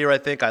 film of the year, I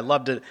think. I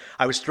loved it.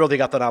 I was thrilled he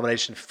got the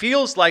nomination.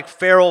 Feels like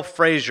Farrell,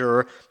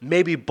 Fraser,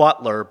 maybe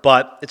Butler,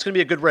 but it's going to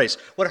be a good race.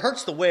 What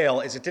hurts The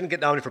Whale is it didn't get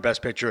nominated for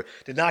Best Picture,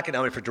 did not get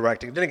nominated for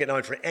directing, didn't get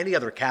nominated for any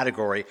other category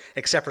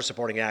except for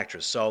supporting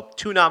actress. So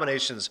 2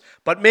 nominations,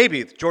 but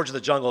maybe George of the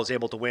Jungle is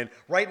able to win.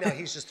 Right now,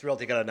 he's just thrilled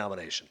he got a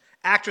nomination.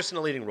 Actress in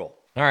a leading role.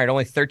 All right,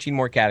 only 13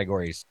 more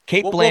categories.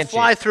 Kate Blanchett. We'll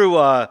fly through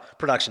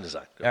production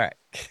design. All right.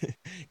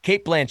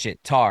 Kate Blanchett,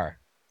 Tar.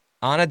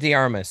 Ana de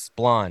Armas,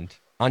 Blonde.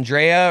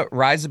 Andrea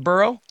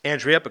Riseborough.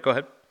 But go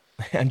ahead.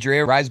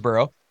 Andrea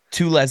Riseborough.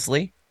 To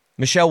Leslie.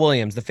 Michelle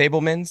Williams, The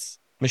Fabelmans.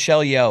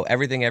 Michelle Yeoh,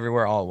 Everything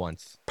Everywhere All at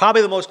Once.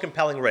 Probably the most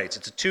compelling race.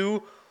 It's a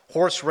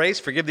 2-horse race,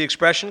 forgive the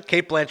expression,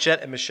 Kate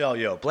Blanchett and Michelle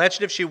Yeoh.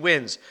 Blanchett, if she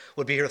wins,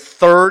 would be her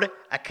 3rd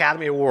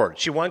Academy Award.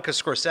 She won because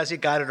Scorsese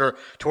guided her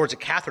towards a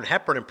Katharine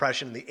Hepburn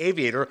impression in The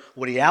Aviator.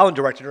 Woody Allen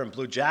directed her in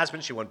Blue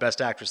Jasmine. She won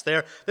Best Actress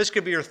there. This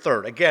could be her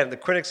 3rd. Again, the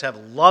critics have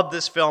loved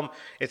this film.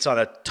 It's on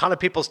a ton of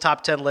people's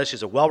top 10 list.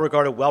 She's a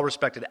well-regarded,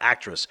 well-respected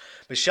actress.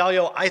 Michelle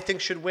Yeoh, I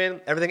think, should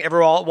win. Everything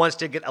Ever All at Once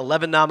did get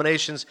 11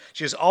 nominations.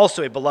 She is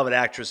also a beloved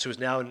actress who is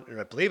now,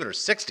 I believe, in her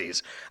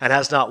 60s and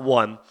has not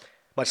won,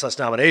 much less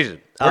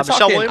nominated.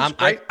 Michelle Williams,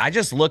 great. I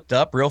just looked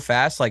up real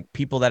fast, like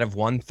people that have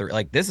won 3.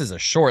 Like this is a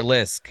short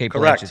list. Kate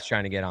Blanchett's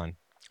trying to get on,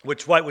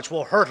 which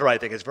will hurt her. I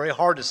think it's very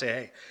hard to say,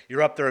 hey,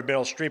 you're up there at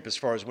Meryl Streep as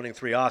far as winning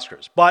 3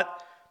 Oscars,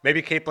 but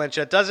maybe Kate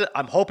Blanchett does it.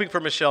 I'm hoping for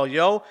Michelle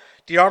Yeoh.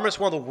 De Armas,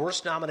 one of the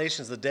worst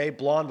nominations of the day.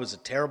 Blonde was a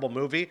terrible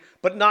movie,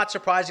 but not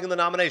surprising in the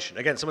nomination.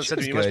 Again, someone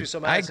said you must be so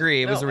mad. I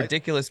agree. It was a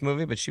ridiculous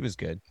movie, but she was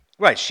good.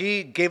 Right.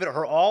 She gave it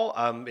her all.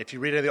 If you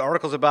read any of the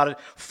articles about it,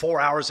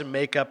 4 hours in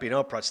makeup,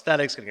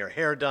 prosthetics, getting her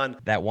hair done.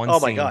 That one scene. Oh,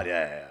 my God.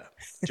 Yeah.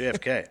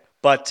 JFK.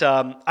 But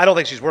I don't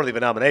think she's worthy of a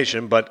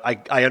nomination, but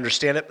I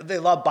understand it. They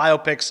love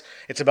biopics.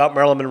 It's about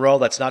Marilyn Monroe.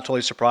 That's not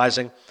totally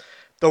surprising.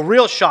 The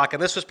real shock,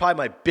 and this was probably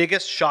my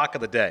biggest shock of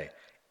the day,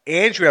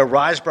 Andrea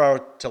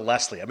Riseborough to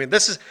Leslie. I mean,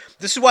 this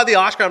is why the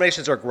Oscar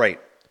nominations are great,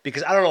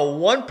 because I don't know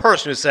one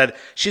person who said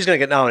she's going to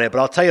get nominated, but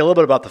I'll tell you a little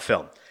bit about the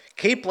film.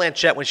 Kate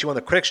Blanchett, when she won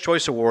the Critics'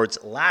 Choice Awards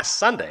last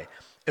Sunday,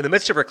 in the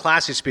midst of her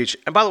classy speech,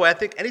 and by the way, I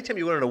think anytime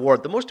you win an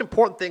award, the most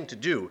important thing to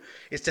do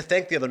is to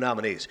thank the other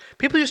nominees.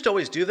 People used to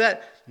always do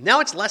that. Now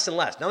it's less and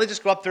less. Now they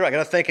just go up there, I got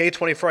to thank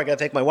A24, I got to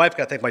thank my wife,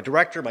 got to thank my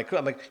director, my crew.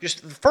 I'm like, the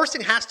first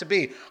thing has to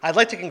be, I'd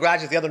like to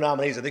congratulate the other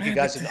nominees. I think you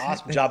guys did an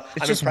awesome job.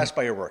 I'm impressed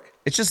by your work.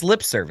 It's just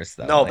lip service,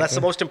 though. No, that's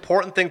the most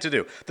important thing to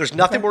do. There's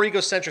nothing more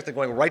egocentric than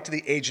going right to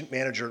the agent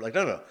manager. Like,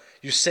 no.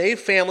 You save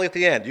family at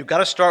the end. You've got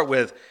to start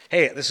with,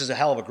 hey, this is a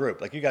hell of a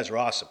group. Like, you guys are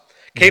awesome.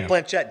 Kate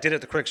Blanchett did it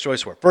at the Critics'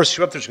 Choice Award. First,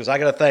 she went up there, she goes, I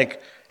got to thank,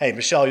 hey,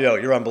 Michelle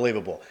Yeoh, you're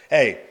unbelievable.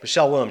 Hey,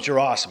 Michelle Williams,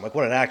 you're awesome. Like,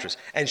 what an actress.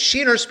 And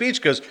she in her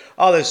speech goes,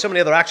 oh, there's so many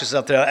other actresses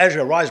out there.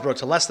 Andrea Riseborough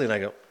to Leslie. And I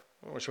go,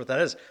 I'm not sure what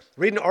that is.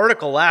 Read an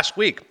article last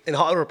week in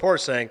Hollywood Reporter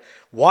saying,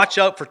 watch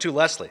out for To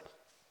Leslie.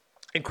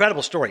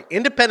 Incredible story.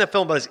 Independent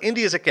film, but as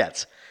indie as it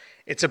gets.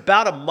 It's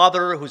about a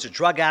mother who's a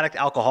drug addict,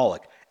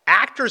 alcoholic.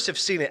 Actors have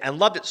seen it and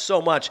loved it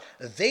so much,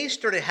 they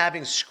started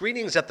having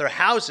screenings at their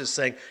houses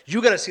saying,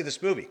 you got to see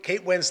this movie.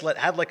 Kate Winslet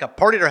had like a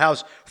party at her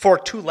house for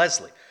To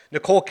Leslie,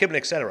 Nicole Kidman,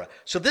 etc.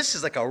 So this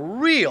is like a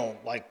real,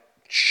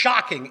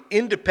 shocking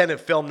independent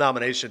film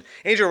nomination.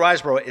 Andrea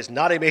Riseborough is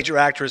not a major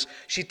actress.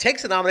 She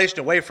takes the nomination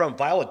away from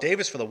Viola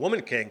Davis for The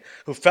Woman King,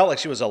 who felt like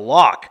she was a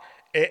lock.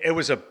 It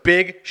was a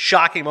big,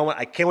 shocking moment.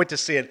 I can't wait to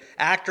see it.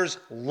 Actors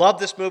love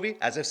this movie.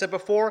 As I've said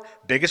before,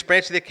 biggest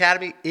branch of the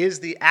Academy is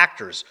the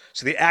actors.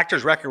 So the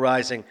actors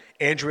recognizing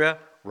Andrea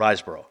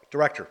Riseborough.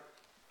 Director.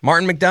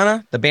 Martin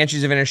McDonagh, The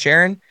Banshees of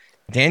Inisherin.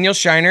 Daniel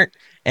Scheinert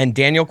and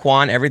Daniel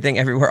Kwan, Everything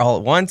Everywhere All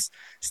at Once.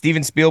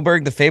 Steven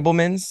Spielberg, The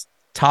Fabelmans.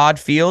 Todd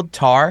Field,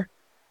 Tar.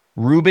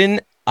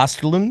 Ruben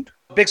Östlund,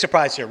 Big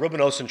surprise here. Ruben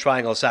Östlund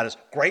Triangle of Sadness.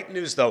 Great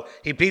news, though.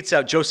 He beats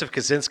out Joseph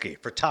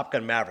Kosinski for Top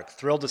Gun Maverick.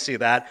 Thrilled to see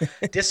that.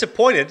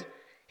 Disappointed.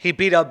 He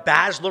beat out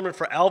Baz Luhrmann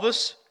for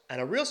Elvis. And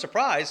a real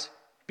surprise,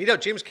 beat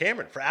out James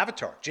Cameron for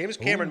Avatar. James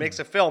Cameron makes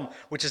a film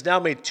which has now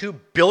made $2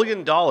 billion.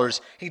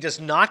 He does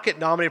not get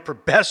nominated for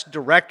Best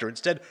Director.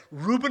 Instead,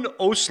 Ruben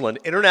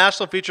Östlund,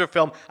 international feature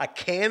film, a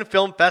Cannes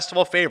Film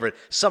Festival favorite,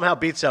 somehow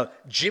beats out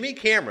Jimmy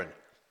Cameron.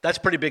 That's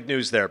pretty big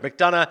news there.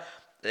 McDonagh,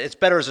 it's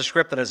better as a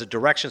script than as a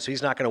direction, so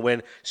he's not going to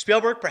win.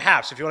 Spielberg,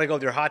 perhaps, if you want to go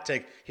with your hot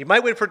take, he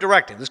might win for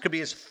directing. This could be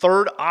his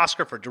third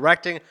Oscar for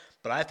directing,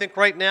 but I think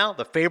right now,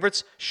 the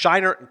favorites,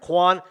 Shiner and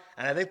Kwan,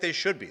 and I think they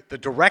should be. The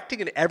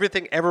directing and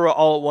Everything Everywhere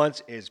All at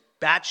Once is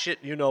batshit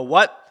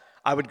you-know-what.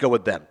 I would go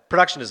with them.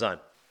 Production design.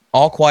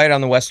 All Quiet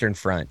on the Western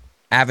Front,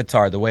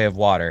 Avatar, The Way of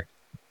Water,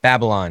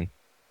 Babylon,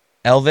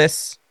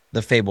 Elvis, The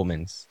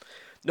Fabelmans.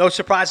 No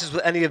surprises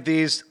with any of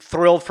these.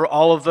 Thrilled for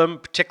all of them,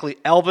 particularly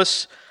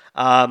Elvis.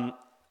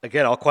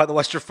 Again, All Quiet on the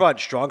Western Front.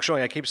 Strong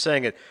showing. I keep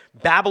saying it.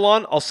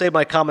 Babylon, I'll save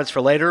my comments for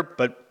later,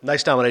 but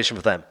nice nomination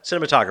for them.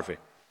 Cinematography.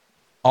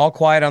 All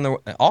Quiet on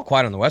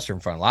the Western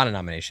Front. A lot of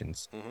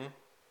nominations.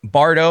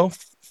 Bardo,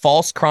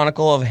 False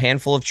Chronicle of a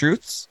Handful of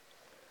Truths.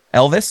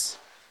 Elvis,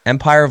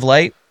 Empire of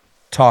Light,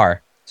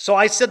 Tar. So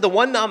I said the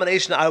one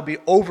nomination I would be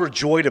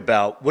overjoyed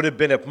about would have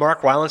been if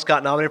Mark Rylance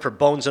got nominated for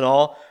Bones and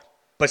All.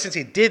 But since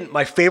he didn't,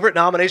 my favorite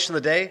nomination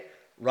of the day,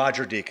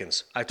 Roger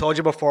Deakins. I told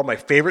you before, my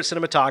favorite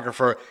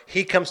cinematographer.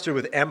 He comes through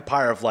with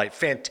Empire of Light.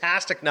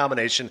 Fantastic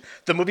nomination.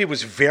 The movie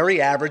was very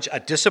average, a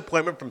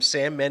disappointment from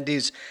Sam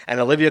Mendes and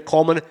Olivia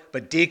Colman,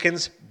 but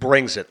Deakins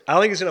brings it. I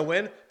don't think he's going to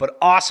win, but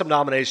awesome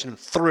nomination.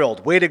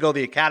 Thrilled. Way to go,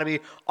 the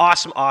Academy.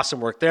 Awesome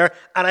work there.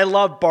 And I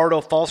love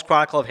Bardo, False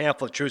Chronicle of a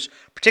Handful of Truths,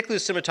 particularly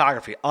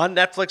cinematography. On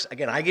Netflix,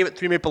 again, I gave it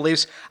 3 Maple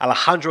Leafs.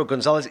 Alejandro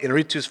Gonzalez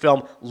Inarritu's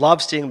film.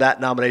 Love seeing that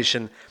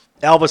nomination.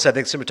 Elvis, I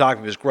think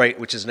cinematography is great,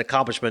 which is an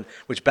accomplishment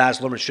which Baz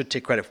Luhrmann should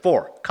take credit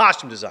for.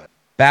 Costume design.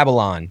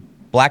 Babylon,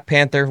 Black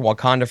Panther,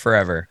 Wakanda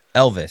Forever,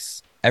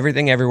 Elvis,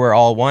 Everything Everywhere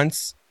All at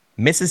Once,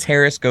 Mrs.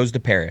 Harris Goes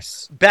to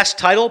Paris. Best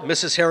title,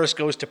 Mrs. Harris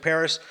Goes to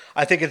Paris.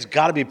 I think it's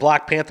got to be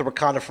Black Panther,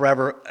 Wakanda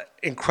Forever.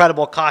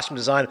 Incredible costume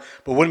design,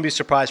 but wouldn't be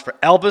surprised for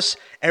Elvis,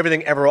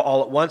 Everything Everywhere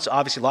All at Once.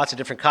 Obviously, lots of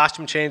different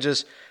costume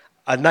changes.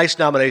 A nice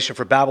nomination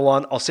for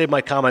Babylon. I'll save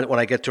my comment when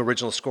I get to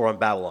original score on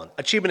Babylon.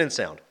 Achievement in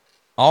sound.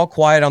 All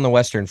Quiet on the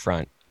Western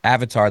Front,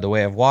 Avatar, The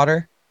Way of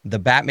Water, The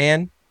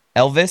Batman,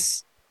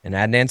 Elvis, and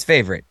Adnan's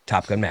favorite,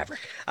 Top Gun Maverick.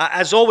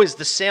 As always,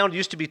 the sound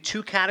used to be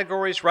 2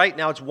 categories, right?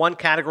 Now it's 1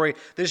 category.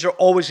 These are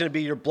always going to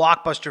be your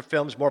blockbuster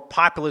films, more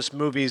populist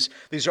movies.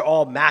 These are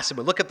all massive.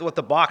 But look at what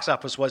the box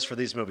office was for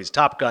these movies.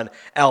 Top Gun,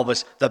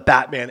 Elvis, The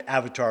Batman,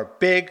 Avatar.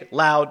 Big,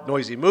 loud,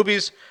 noisy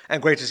movies.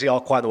 And great to see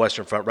All Quiet on the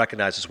Western Front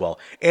recognized as well.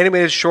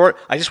 Animated short.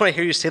 I just want to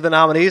hear you say the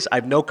nominees. I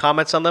have no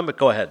comments on them, but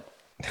go ahead.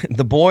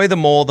 The Boy, the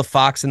Mole, the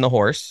Fox, and the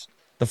Horse,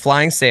 The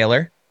Flying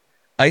Sailor,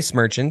 Ice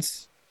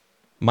Merchants,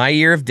 My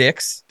Year of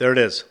Dicks. There it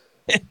is.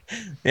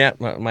 Yeah,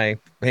 my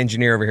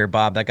engineer over here,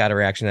 Bob, that got a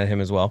reaction at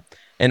him as well.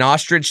 An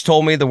Ostrich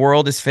Told Me the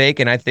World is Fake,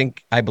 and I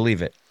think I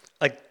believe it.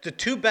 Like, the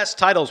 2 best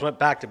titles went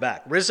back to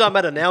back. Riz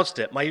Ahmed announced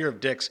it, My Year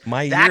of Dicks.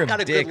 That got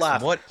a Dicks. good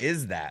laugh. What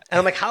is that? And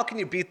I'm like, how can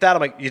you beat that? I'm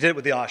like, you did it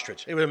with the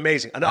Ostrich. It was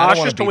amazing. An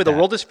Ostrich Told Me the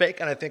World is Fake,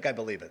 and I think I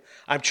believe it.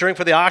 I'm cheering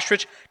for the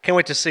Ostrich. Can't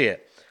wait to see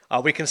it.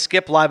 We can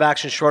skip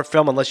live-action short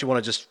film unless you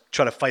want to just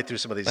try to fight through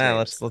some of these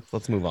names.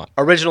 Let's move on.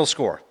 Original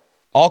score.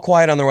 All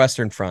Quiet on the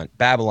Western Front,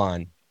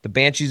 Babylon, The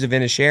Banshees of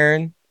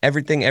Inisherin,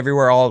 Everything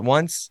Everywhere All at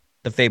Once,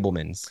 The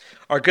Fabelmans.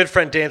 Our good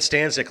friend Dan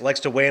Stanzik likes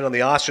to weigh in on the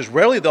Oscars.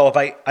 Rarely, though,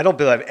 I don't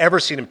believe I've ever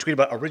seen him tweet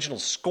about original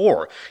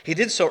score. He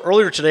did so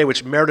earlier today,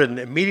 which merited an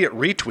immediate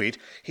retweet.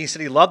 He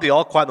said he loved the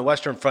All Quiet on the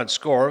Western Front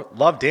score,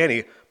 loved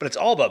Danny, but it's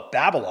all about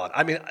Babylon.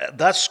 I mean,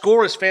 that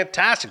score is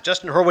fantastic.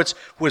 Justin Hurwitz,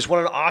 who has won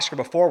an Oscar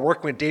before,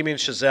 working with Damien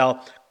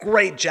Chazelle,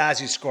 great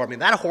jazzy score. I mean,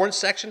 that horn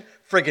section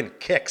friggin'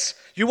 kicks.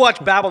 You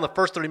watch Babylon the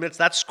first 30 minutes,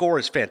 that score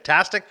is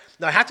fantastic.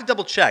 Now, I have to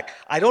double check.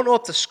 I don't know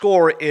if the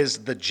score is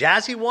the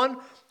jazzy one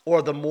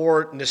or the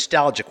more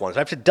nostalgic ones.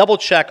 I have to double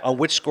check on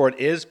which score it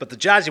is, but the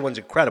jazzy one's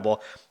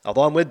incredible.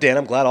 Although I'm with Dan,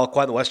 I'm glad All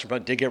Quiet on the Western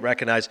Front did get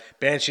recognized.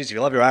 Banshees, if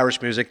you love your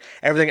Irish music,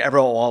 Everything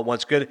Everywhere All at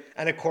Once, good.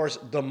 And of course,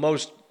 the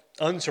most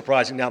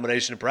unsurprising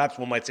nomination, and perhaps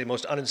one might say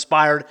most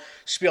uninspired,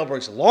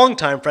 Spielberg's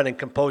longtime friend and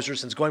composer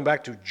since going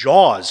back to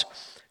Jaws.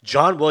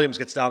 John Williams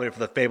gets nominated for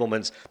The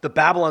Fabelmans. The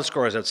Babylon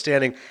score is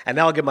outstanding. And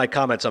now I'll give my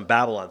comments on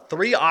Babylon.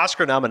 3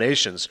 Oscar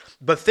nominations.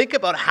 But think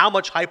about how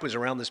much hype was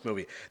around this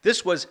movie.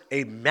 This was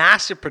a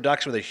massive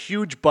production with a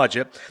huge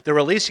budget. They're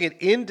releasing it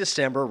in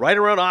December, right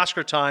around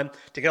Oscar time,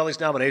 to get all these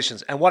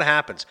nominations. And what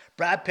happens?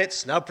 Brad Pitt,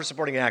 snubbed for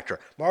supporting actor.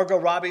 Margot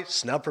Robbie,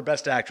 snubbed for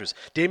best actress.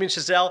 Damien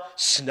Chazelle,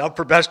 snubbed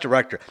for best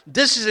director.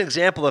 This is an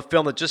example of a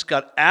film that just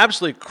got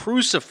absolutely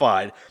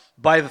crucified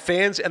by the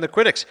fans and the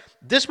critics.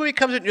 This movie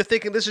comes in and you're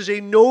thinking this is a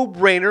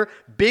no-brainer,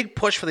 big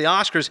push for the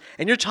Oscars,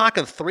 and you're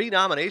talking 3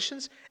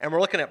 nominations, and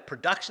we're looking at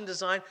production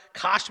design,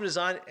 costume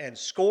design, and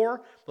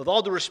score. with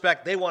all due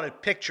respect, they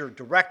wanted picture,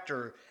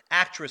 director,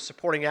 actress,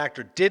 supporting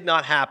actor. Did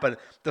not happen.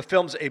 The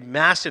film's a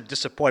massive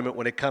disappointment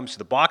when it comes to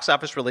the box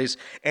office release,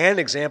 and an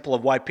example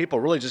of why people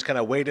really just kind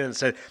of weighed in and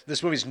said,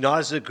 this movie's not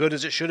as good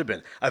as it should have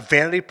been. A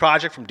vanity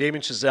project from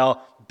Damien Chazelle.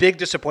 Big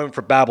disappointment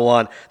for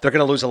Babylon. They're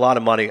going to lose a lot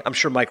of money. I'm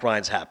sure Mike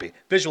Ryan's happy.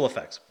 Visual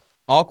effects.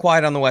 All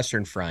Quiet on the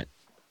Western Front.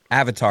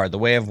 Avatar, The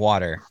Way of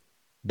Water.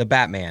 The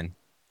Batman.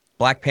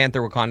 Black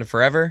Panther, Wakanda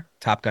Forever.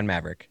 Top Gun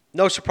Maverick.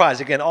 No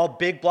surprise. Again, all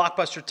big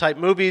blockbuster type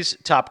movies.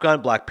 Top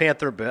Gun, Black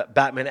Panther,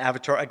 Batman,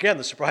 Avatar. Again,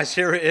 the surprise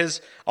here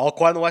is All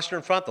Quiet on the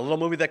Western Front, the little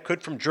movie that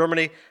could from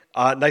Germany.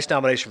 Nice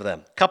nomination for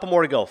them. Couple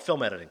more to go.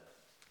 Film editing.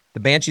 The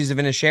Banshees of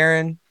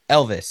Inisherin.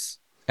 Elvis.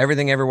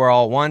 Everything Everywhere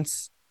All at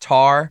Once.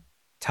 Tar.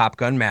 Top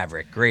Gun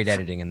Maverick. Great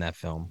editing in that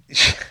film.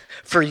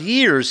 For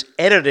years,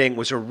 editing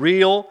was a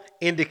real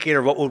indicator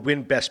of what would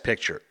win Best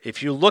Picture.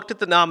 If you looked at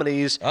the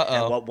nominees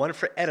and what won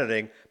for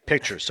editing,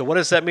 pictures. So what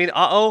does that mean?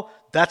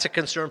 That's a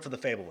concern for the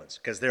Fabelmans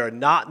because they are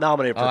not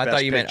nominated for Best Picture. I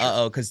thought you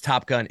meant because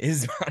Top Gun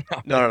is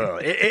No.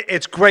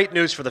 It's great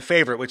news for the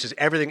favorite, which is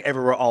Everything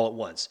Everywhere All at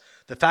Once.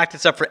 The fact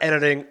it's up for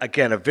editing,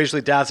 again, a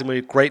visually dazzling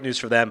movie, great news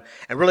for them,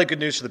 and really good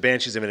news for the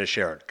Banshees of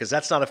Inisherin because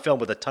that's not a film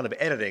with a ton of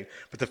editing,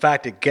 but the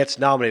fact it gets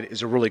nominated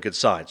is a really good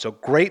sign. So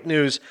great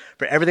news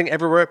for Everything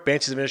Everywhere,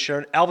 Banshees of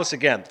Inisherin. Elvis,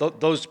 again,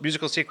 those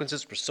musical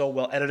sequences were so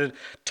well edited.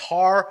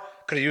 Tar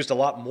could have used a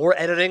lot more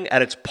editing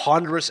at its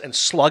ponderous and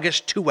sluggish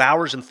 2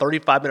 hours and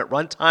 35-minute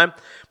runtime.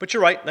 But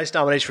you're right, nice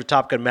nomination for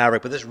Top Gun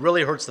Maverick, but this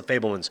really hurts the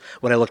Fabelmans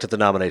when I looked at the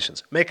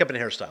nominations. Makeup and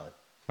hairstyling.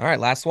 All right,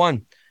 last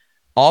one.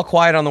 All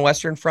Quiet on the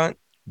Western Front.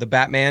 The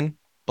Batman,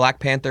 Black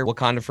Panther,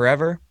 Wakanda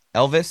Forever,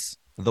 Elvis,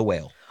 The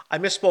Whale. I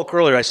misspoke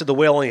earlier. I said The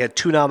Whale only had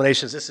 2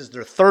 nominations. This is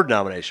their 3rd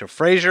nomination.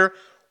 Fraser,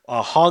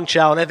 Hong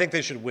Chow, and I think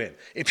they should win.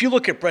 If you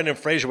look at Brendan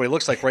Fraser, what he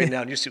looks like right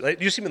now, and you see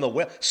him in The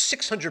Whale,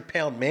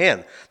 600-pound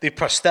man. The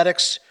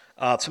prosthetics,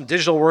 some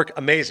digital work,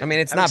 amazing. I mean,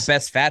 it's not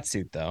best fat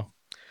suit, though.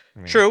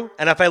 True.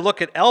 And if I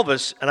look at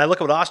Elvis and I look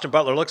at what Austin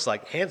Butler looks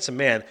like, handsome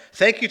man,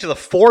 thank you to the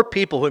 4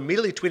 people who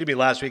immediately tweeted me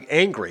last week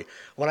angry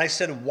when I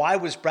said, why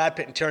was Brad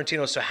Pitt and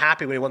Tarantino so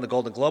happy when he won the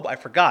Golden Globe? I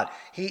forgot.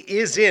 He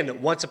is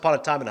in Once Upon a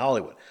Time in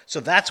Hollywood. So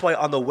that's why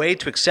on the way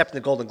to accepting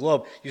the Golden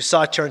Globe, you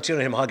saw Tarantino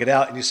and him hug it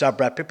out and you saw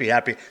Brad Pitt be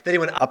happy. Then he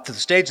went up to the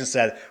stage and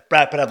said,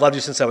 Brad Pitt, I've loved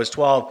you since I was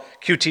 12.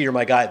 QT, you're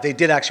my guy. They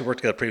did actually work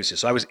together previously.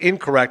 So I was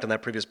incorrect on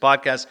that previous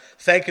podcast.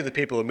 Thank you to the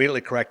people who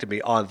immediately corrected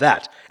me on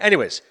that.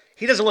 Anyways,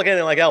 he doesn't look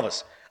anything like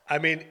Elvis. I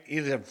mean,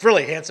 he's a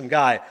really handsome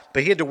guy,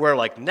 but he had to wear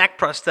like neck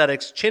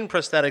prosthetics, chin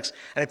prosthetics,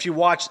 and if you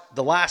watch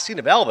the last scene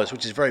of Elvis,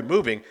 which is very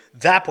moving,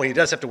 that point he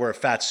does have to wear a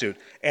fat suit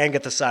and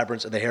get the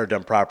sideburns and the hair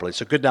done properly.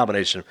 So good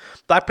nomination.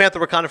 Black Panther,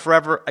 Wakanda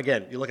Forever,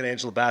 again, you look at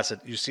Angela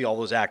Bassett, you see all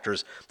those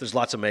actors, there's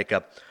lots of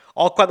makeup.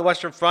 All Quiet on the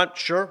Western Front,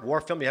 sure, war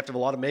film, you have to have a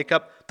lot of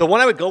makeup. The one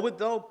I would go with,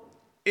 though,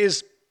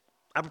 is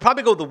I would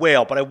probably go with The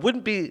Whale, but I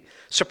wouldn't be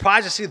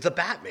surprised to see The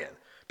Batman.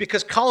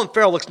 Because Colin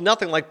Farrell looks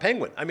nothing like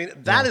Penguin. I mean,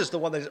 that is the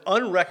one that is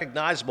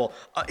unrecognizable.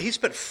 He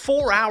spent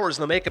 4 hours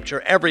in the makeup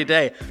chair every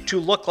day to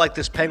look like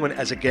this Penguin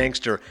as a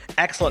gangster.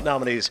 Excellent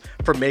nominees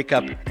for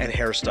makeup and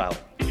hairstyle.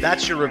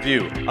 That's your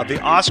review of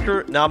the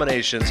Oscar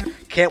nominations.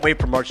 Can't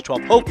wait for March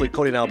 12th. Hopefully,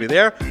 Cody and I will be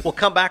there. We'll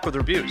come back with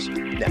reviews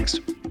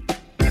next.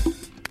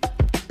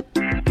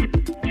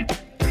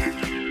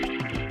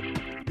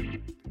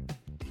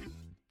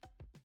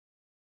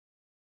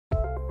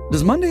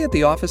 Does Monday at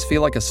the office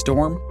feel like a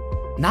storm?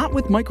 Not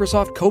with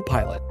Microsoft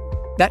Copilot.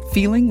 That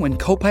feeling when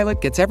Copilot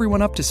gets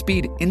everyone up to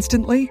speed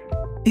instantly?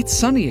 It's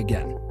sunny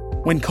again.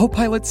 When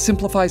Copilot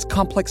simplifies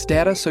complex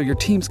data so your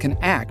teams can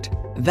act,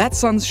 that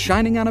sun's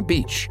shining on a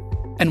beach.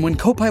 And when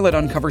Copilot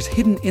uncovers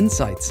hidden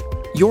insights,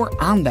 you're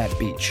on that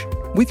beach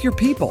with your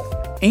people,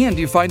 and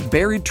you find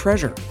buried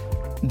treasure.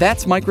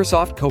 That's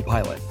Microsoft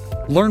Copilot.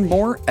 Learn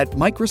more at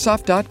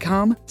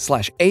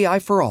Microsoft.com/AI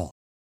for all.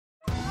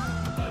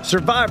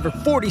 Survivor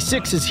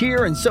 46 is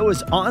here, and so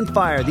is On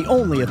Fire, the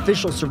only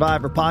official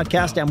Survivor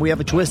podcast, and we have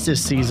a twist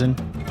this season.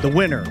 The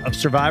winner of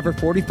Survivor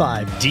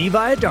 45, Dee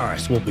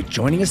Valladares, will be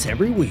joining us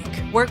every week.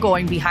 We're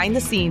going behind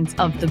the scenes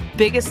of the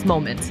biggest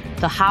moments,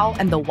 the how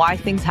and the why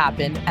things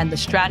happen, and the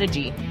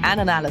strategy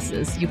and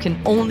analysis you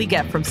can only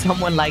get from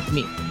someone like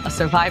me, a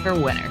Survivor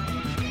winner.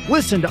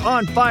 Listen to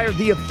On Fire,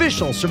 the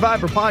official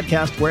Survivor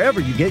podcast, wherever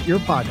you get your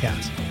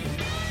podcasts.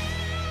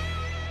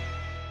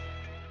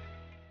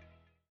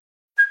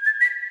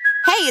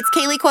 Hey, it's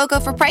Kaylee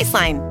Cuoco for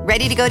Priceline.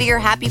 Ready to go to your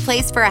happy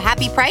place for a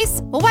happy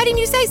price? Well, why didn't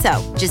you say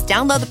so? Just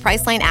download the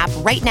Priceline app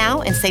right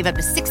now and save up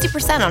to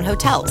 60% on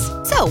hotels.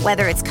 So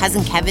whether it's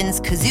Cousin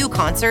Kevin's Kazoo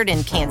Concert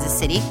in Kansas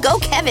City, go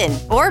Kevin,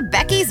 or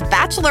Becky's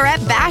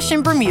Bachelorette Bash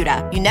in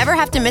Bermuda, you never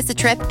have to miss a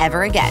trip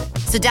ever again.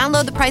 So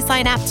download the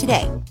Priceline app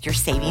today. Your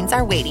savings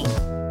are waiting.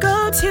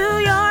 Go to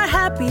your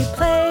happy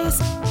place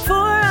for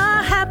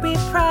a happy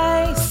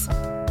price.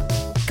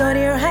 Go to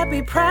your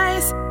happy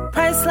price,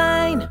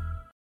 Priceline.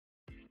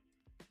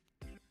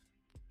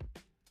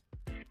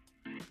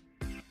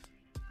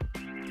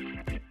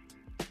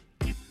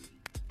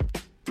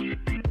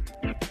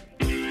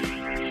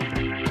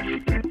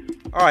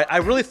 All right, I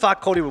really thought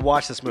Cody would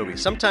watch this movie.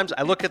 Sometimes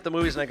I look at the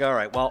movies and I go, all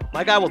right, well,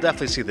 my guy will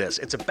definitely see this.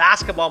 It's a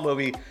basketball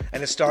movie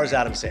and it stars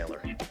Adam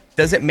Sandler.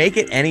 Does it make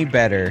it any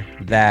better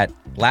that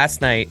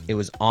last night it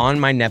was on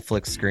my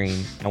Netflix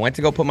screen? I went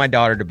to go put my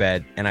daughter to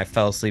bed and I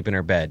fell asleep in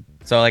her bed.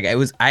 So like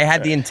I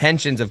had the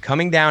intentions of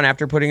coming down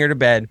after putting her to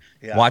bed,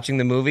 watching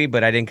the movie,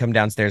 but I didn't come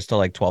downstairs till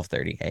like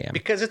 12:30 a.m.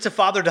 Because it's a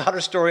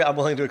father-daughter story, I'm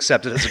willing to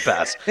accept it as a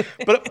pass.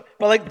 but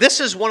like this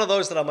is one of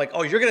those that I'm like,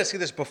 oh, you're gonna see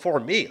this before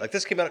me. Like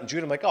this came out in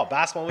June. I'm like, oh,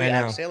 basketball movie,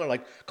 Adam Sandler.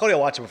 Like Cody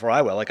will watch it before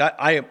I will. Like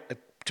I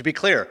to be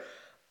clear,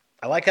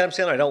 I like Adam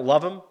Sandler. I don't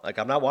love him. Like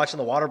I'm not watching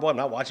The Waterboy. I'm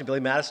not watching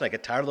Billy Madison. I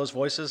get tired of those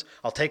voices.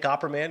 I'll take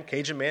Opera Man,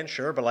 Cajun Man,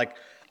 sure, but like.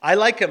 I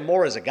like him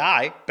more as a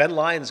guy. Ben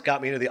Lyons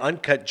got me into the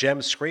Uncut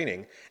Gems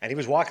screening, and he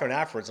was walking around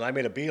afterwards, and I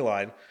made a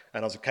beeline,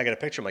 and I was like, can I get a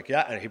picture? I'm like,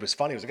 yeah, and he was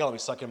funny. He was like, oh, let me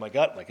suck in my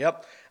gut. I'm like,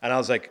 yep. And I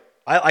was like,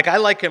 I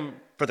like him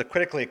for the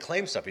critically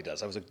acclaimed stuff he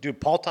does. I was like,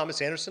 dude, Paul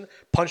Thomas Anderson,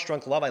 Punch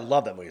Drunk Love, I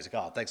love that movie. He's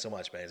like, oh, thanks so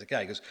much, man. He's like,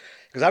 yeah, he goes,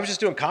 because I was just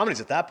doing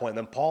comedies at that point, and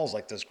then Paul's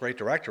like this great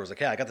director. I was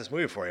like, yeah, I got this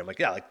movie for you. I'm like,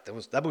 yeah, like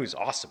that movie's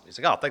awesome. He's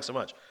like, oh, thanks so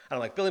much. And I'm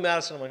like, Billy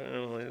Madison.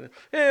 I'm like,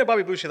 yeah,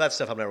 Bobby Boucher, that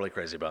stuff I'm not really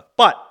crazy about.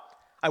 But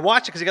I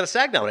watched it because he got a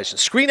SAG nomination,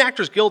 Screen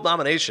Actors Guild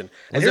nomination.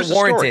 Was it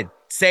warranted?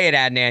 Say it,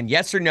 Adnan.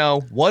 Yes or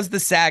no? Was the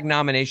SAG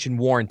nomination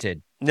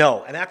warranted?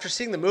 No. And after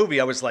seeing the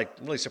movie, I was like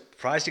really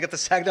surprised he got the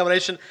SAG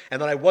nomination.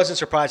 And then I wasn't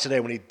surprised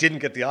today when he didn't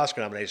get the Oscar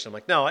nomination. I'm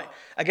like, no,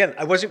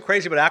 I wasn't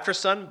crazy about After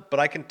Sun,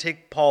 but I can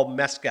take Paul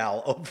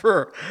Mescal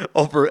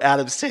over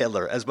Adam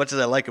Sandler as much as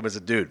I like him as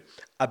a dude.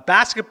 A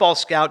basketball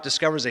scout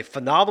discovers a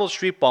phenomenal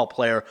street ball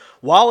player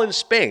while in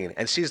Spain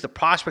and sees the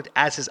prospect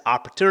as his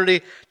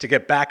opportunity to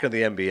get back into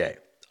the NBA.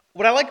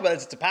 What I like about it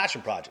is it's a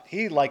passion project.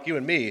 He, like you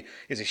and me,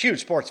 is a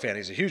huge sports fan.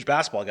 He's a huge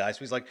basketball guy. So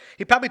he's like,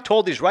 he probably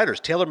told these writers,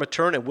 Taylor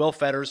Materne and Will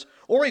Fetters,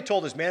 or he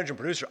told his manager and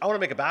producer, I want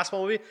to make a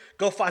basketball movie.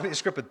 Go find me a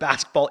script with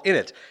basketball in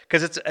it.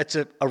 Because it's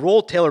a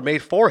role Taylor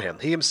made for him.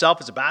 He himself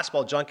is a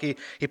basketball junkie.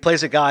 He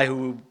plays a guy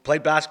who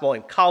played basketball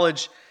in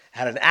college,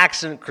 had an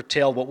accident,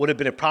 curtailed what would have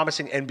been a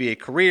promising NBA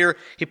career.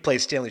 He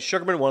plays Stanley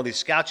Sugarman, one of these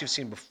scouts you've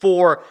seen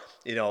before,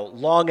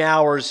 long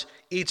hours,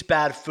 eats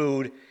bad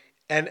food.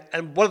 And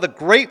one of the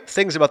great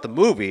things about the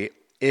movie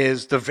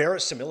is the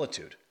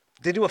verisimilitude.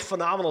 They do a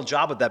phenomenal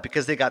job of that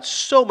because they got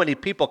so many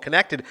people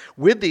connected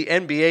with the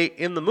NBA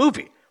in the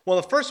movie. One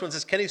of the first ones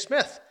is Kenny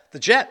Smith, the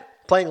Jet,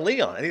 playing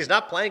Leon. And he's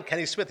not playing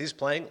Kenny Smith, he's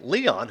playing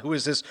Leon, who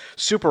is this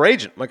super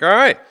agent. I'm like, all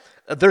right.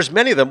 There's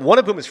many of them, one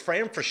of whom is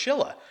Fran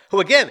Fraschilla, who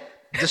again,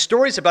 the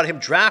story's about him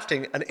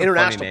drafting an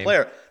international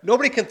player.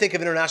 Nobody can think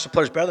of international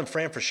players better than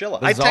Fran Fraschilla.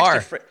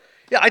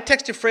 I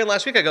texted Fran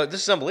last week. I go,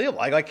 this is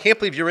unbelievable. I can't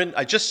believe you're in.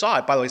 I just saw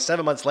it, by the way,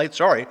 7 months late.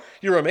 Sorry.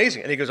 You're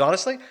amazing. And he goes,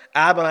 honestly,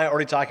 Ab and I are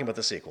already talking about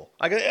the sequel.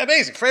 I go,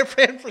 amazing. Fran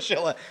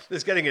Fraschilla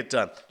is getting it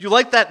done. You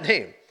like that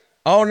name?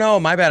 Oh, no,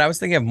 my bad. I was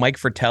thinking of Mike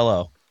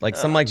Fratello, like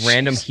some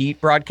random Heat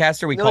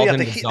broadcaster. We called him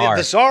the Czar.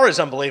 The Czar is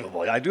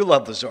unbelievable. I do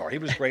love the Czar. He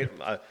was great.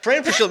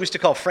 Fran Fraschilla we used to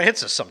call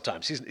Francis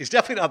sometimes. He's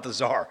definitely not the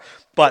Czar,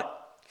 but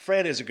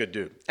Fran is a good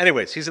dude.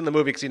 Anyways, he's in the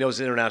movie because he knows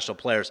international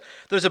players.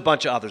 There's a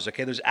bunch of others,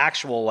 okay? There's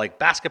actual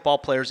basketball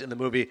players in the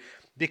movie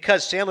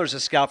because Sandler's a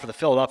scout for the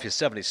Philadelphia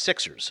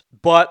 76ers.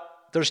 But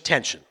there's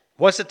tension.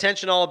 What's the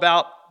tension all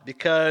about?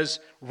 Because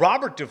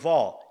Robert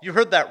Duvall, you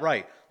heard that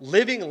right,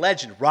 living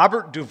legend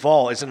Robert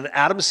Duvall is in an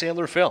Adam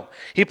Sandler film.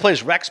 He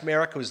plays Rex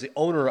Merrick, who is the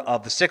owner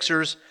of the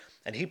Sixers,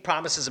 and he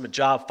promises him a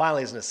job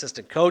finally as an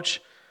assistant coach.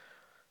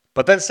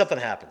 But then something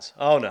happens.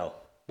 Oh, no.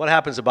 What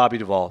happens to Bobby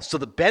Duvall? So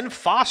Ben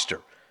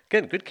Foster,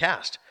 again, good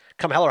cast.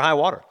 Come hell or high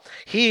water.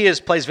 He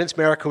plays Vince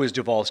Merrick, who is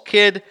Duvall's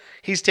kid.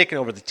 He's taken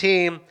over the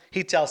team.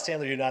 He tells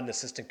Sandler, you're not an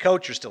assistant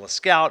coach, you're still a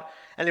scout.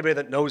 Anybody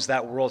that knows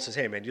that world says,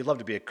 hey, man, you'd love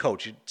to be a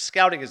coach.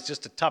 Scouting is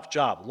just a tough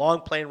job.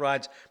 Long plane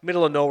rides,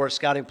 middle of nowhere,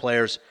 scouting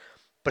players.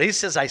 But he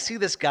says, I see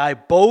this guy,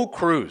 Bo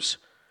Cruz,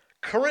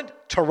 current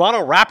Toronto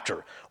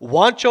Raptor,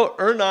 Juancho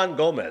Hernan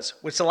Gomez,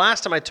 which the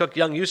last time I took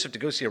young Yusuf to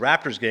go see a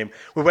Raptors game,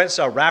 we went and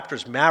saw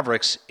Raptors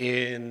Mavericks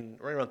right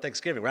around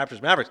Thanksgiving,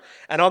 Raptors Mavericks.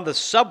 And on the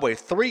subway,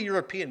 3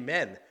 European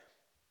men,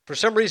 for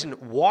some reason,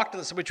 walked to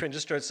the subway train and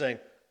just started saying,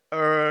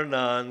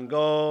 Hernan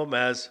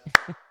Gomez.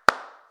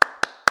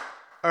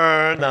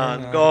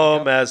 Hernan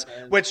Gomez.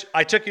 Which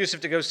I took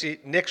Yusuf to go see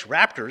Knicks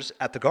Raptors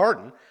at the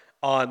Garden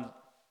on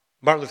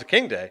Martin Luther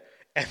King Day.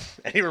 And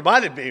he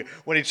reminded me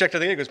when he checked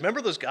on the game, he goes,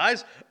 remember those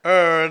guys?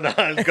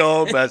 Hernan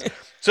Gomez.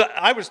 So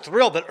I was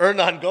thrilled that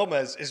Hernan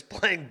Gomez is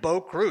playing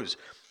Bo Cruz.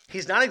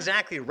 He's not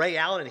exactly Ray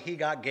Allen and He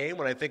Got Game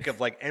when I think of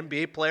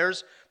NBA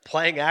players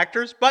playing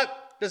actors,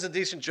 but does a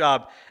decent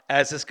job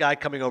as this guy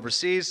coming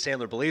overseas.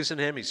 Sandler believes in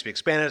him. He speaks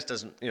Spanish,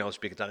 doesn't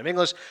speak a ton of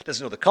English,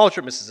 doesn't know the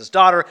culture, misses his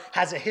daughter,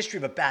 has a history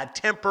of a bad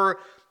temper,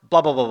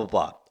 blah, blah, blah, blah,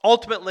 blah.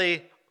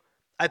 Ultimately,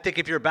 I think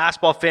if you're a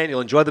basketball fan,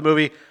 you'll enjoy the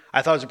movie.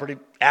 I thought it was a pretty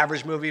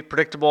average movie,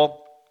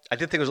 predictable. I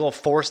did think it was a little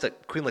forced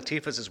that Queen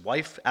Latifah is his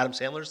wife, Adam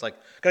Sandler's. Gotta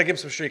give him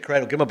some street cred.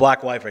 We'll give him a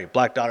black wife or a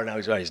black daughter. Now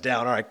he's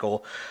down. All right,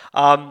 cool.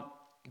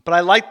 But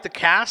I liked the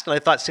cast, and I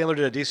thought Sandler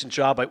did a decent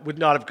job. I would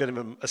not have given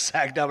him a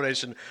SAG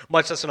nomination,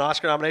 much less an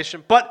Oscar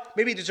nomination. But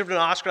maybe he deserved an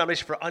Oscar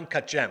nomination for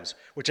Uncut Gems,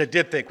 which I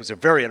did think was a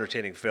very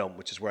entertaining film,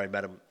 which is where I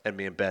met him and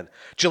me and Ben.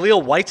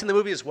 Jaleel White's in the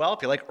movie as well.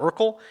 If you like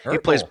Urkel, he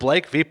plays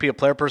Blake, VP of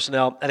Player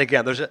Personnel. And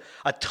again, there's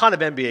a ton of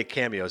NBA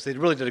cameos. They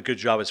really did a good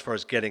job as far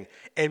as getting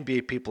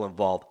NBA people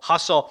involved.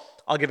 Hustle,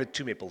 I'll give it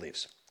 2 Maple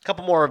Leafs. A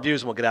couple more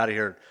reviews and we'll get out of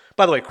here.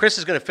 By the way, Chris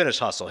is going to finish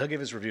Hustle. He'll give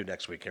his review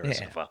next week here in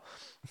Cinefile.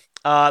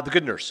 The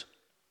Good Nurse.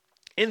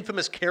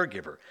 Infamous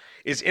caregiver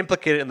is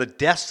implicated in the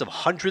deaths of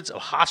hundreds of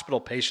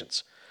hospital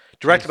patients.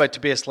 Directed by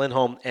Tobias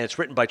Lindholm, and it's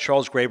written by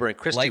Charles Graber and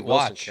Christy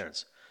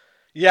Wilson-Cairns.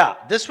 Yeah,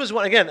 this was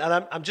one, again,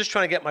 and I'm just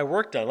trying to get my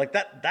work done. Like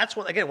that's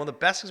one, again, one of the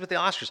best things with the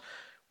Oscars.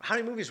 How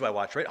many movies do I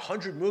watch, right?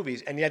 100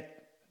 movies, and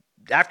yet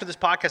after this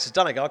podcast is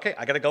done, I go, okay,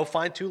 I got to go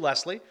find 2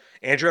 Leslie,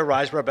 Andrea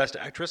Riseborough, Best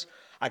Actress.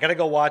 I got to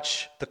go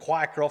watch The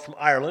Quiet Girl from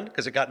Ireland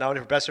because it got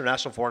nominated for Best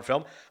International Foreign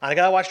Film. And I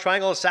got to watch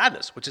Triangle of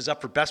Sadness, which is up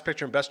for Best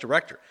Picture and Best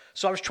Director.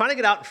 So I was trying to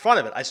get out in front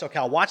of it. I said, okay,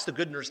 I'll watch The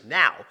Good Nurse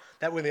now.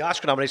 That way when the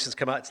Oscar nominations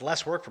come out, it's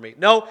less work for me.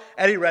 No,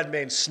 Eddie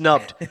Redmayne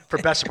snubbed for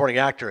Best Supporting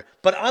Actor.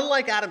 But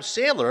unlike Adam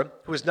Sandler,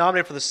 who was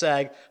nominated for the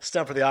SAG,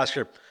 snubbed for the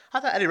Oscar, I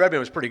thought Eddie Redmayne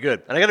was pretty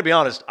good. And I got to be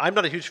honest, I'm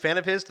not a huge fan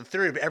of his. The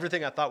Theory of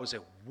Everything I thought was a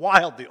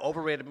wildly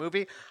overrated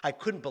movie. I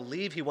couldn't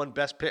believe he won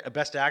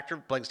Best Actor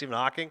playing Stephen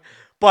Hawking.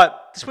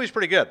 But this movie's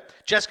pretty good.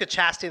 Jessica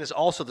Chastain is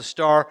also the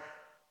star.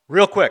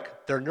 Real quick,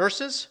 they're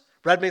nurses.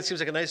 Redmayne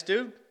seems like a nice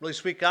dude, really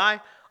sweet guy.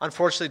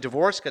 Unfortunately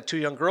divorced, got 2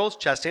 young girls.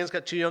 Chastain's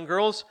got 2 young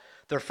girls.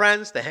 They're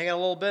friends. They hang out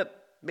a little bit.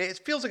 It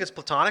feels like it's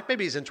platonic.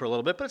 Maybe he's into her a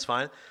little bit, but it's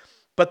fine.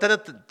 But then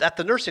at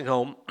the nursing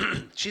home,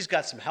 she's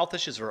got some health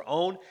issues of her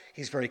own.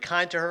 He's very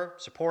kind to her,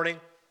 supporting.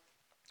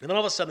 And then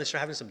all of a sudden, they start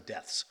having some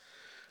deaths.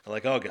 I'm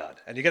like, oh, God.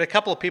 And you get a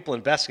couple of people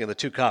investigating the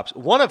 2 cops,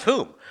 one of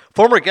whom,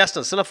 former guest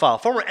on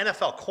Cinephile, former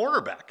NFL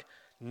cornerback,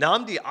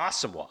 Nnamdi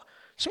Asomugha.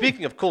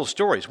 Speaking of cool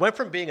stories, went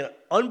from being an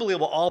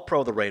unbelievable all-pro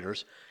of the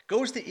Raiders,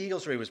 goes to the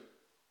Eagles where he was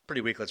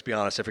pretty weak, let's be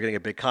honest, after getting a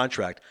big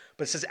contract.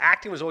 But says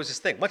acting was always his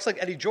thing, much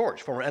like Eddie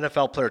George, former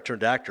NFL player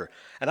turned actor.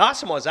 And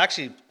Asomugha has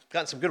actually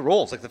gotten some good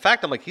roles. Like the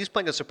fact I'm like, he's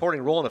playing a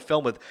supporting role in a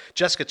film with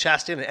Jessica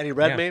Chastain and Eddie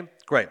Redmayne.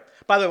 Yeah. Great.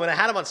 By the way, when I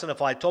had him on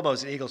Cinephile, I told him I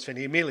was an Eagles fan.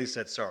 He immediately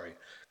said, sorry,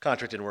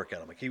 contract didn't work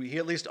out. I'm like, he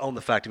at least owned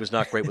the fact he was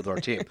not great with our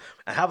team.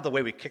 And how about the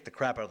way we kicked the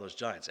crap out of those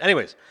Giants?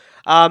 Anyways,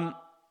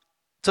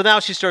 so now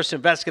she starts to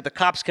investigate. The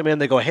cops come in.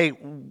 They go, hey,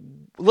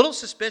 a little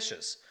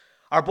suspicious.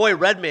 Our boy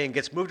Redmayne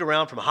gets moved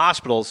around from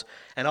hospitals,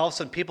 and all of a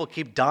sudden people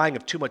keep dying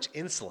of too much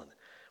insulin,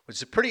 which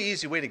is a pretty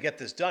easy way to get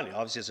this done. You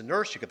obviously, as a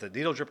nurse, you get the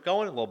needle drip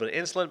going, a little bit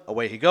of insulin,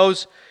 away he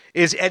goes.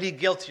 Is Eddie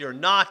guilty or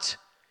not?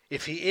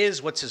 If he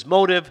is, what's his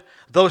motive?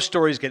 Those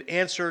stories get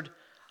answered.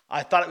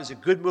 I thought it was a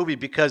good movie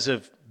because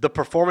of the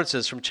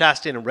performances from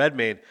Chastain and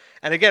Redmayne.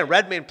 And again,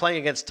 Redmayne playing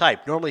against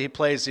type. Normally he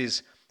plays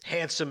these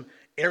handsome,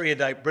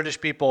 erudite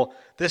British people.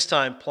 This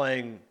time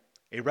playing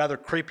a rather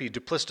creepy,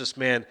 duplicitous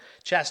man.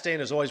 Chastain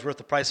is always worth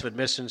the price of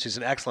admission. She's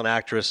an excellent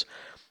actress.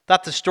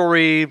 Thought the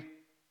story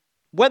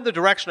went the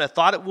direction I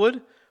thought it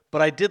would,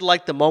 but I did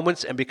like the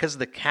moments, and because of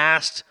the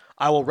cast,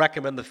 I will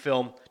recommend the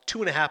film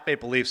 2.5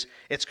 Maple Leafs.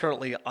 It's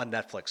currently on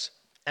Netflix.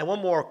 And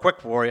one more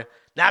quick for you,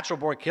 Natural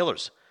Born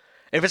Killers.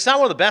 If it's not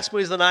one of the best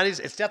movies of the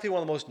 90s, it's definitely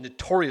one of the most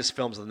notorious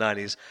films of the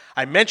 90s.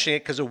 I'm mentioning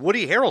it because of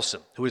Woody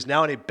Harrelson, who is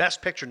now in a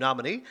Best Picture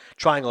nominee,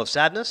 Triangle of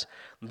Sadness.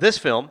 This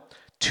film,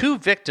 2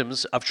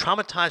 victims of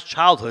traumatized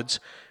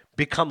childhoods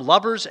become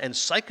lovers and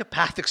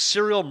psychopathic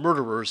serial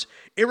murderers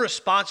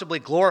irresponsibly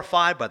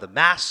glorified by the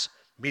mass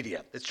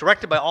media. It's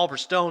directed by Oliver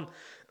Stone,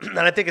 and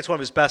I think it's one of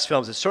his best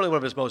films. It's certainly one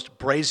of his most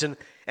brazen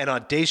and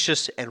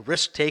audacious and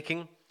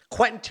risk-taking.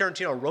 Quentin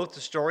Tarantino wrote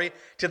the story.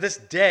 To this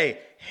day,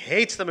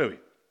 hates the movie.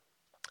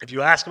 If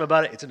you ask him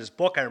about it, it's in his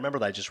book I remember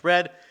that I just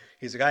read.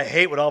 He's like, I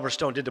hate what Oliver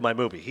Stone did to my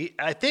movie.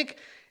 I think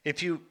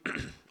if you,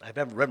 I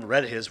haven't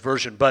read his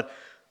version, but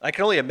I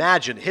can only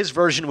imagine his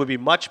version would be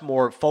much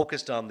more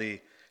focused on the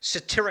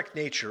satiric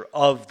nature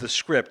of the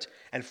script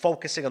and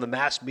focusing on the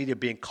mass media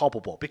being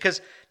culpable.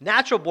 Because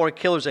Natural Born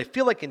Killers, I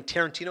feel like in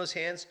Tarantino's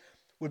hands,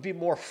 would be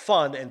more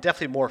fun and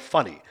definitely more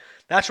funny.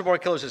 Natural Born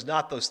Killers is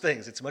not those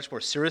things. It's a much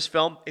more serious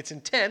film. It's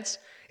intense.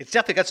 It's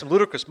definitely got some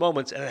ludicrous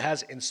moments, and it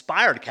has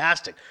inspired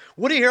casting.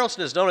 Woody Harrelson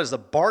is known as the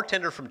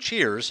bartender from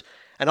Cheers,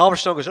 and Oliver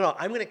Stone goes, no,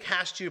 I'm going to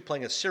cast you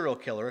playing a serial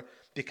killer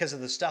because of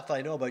the stuff that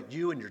I know about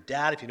you and your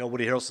dad. If you know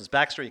Woody Harrelson's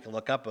backstory, you can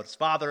look up about his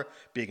father,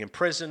 being in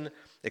prison,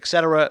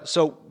 etc.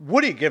 So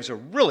Woody gives a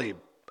really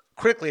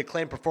critically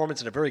acclaimed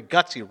performance in a very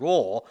gutsy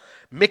role.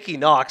 Mickey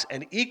Knox,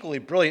 and equally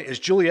brilliant is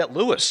Juliette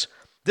Lewis.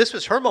 This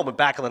was her moment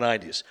back in the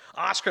 90s.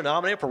 Oscar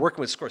nominated for working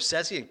with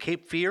Scorsese in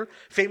Cape Fear.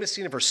 Famous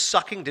scene of her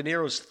sucking De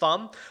Niro's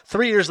thumb.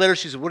 3 years later,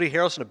 she's with Woody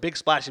Harrelson in a big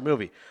splashy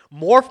movie.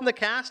 More from the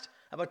cast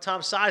about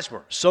Tom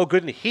Sizemore. So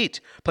good in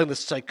Heat, playing the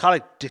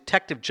psychotic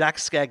detective Jack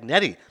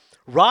Scagnetti.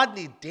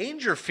 Rodney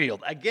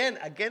Dangerfield, again,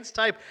 against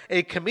type,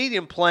 a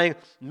comedian playing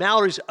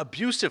Mallory's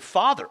abusive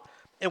father.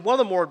 And one of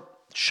the more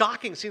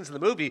shocking scenes in the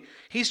movie,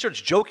 he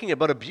starts joking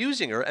about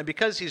abusing her, and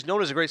because he's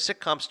known as a great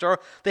sitcom star,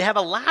 they have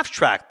a laugh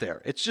track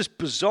there. It's just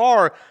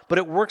bizarre, but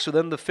it works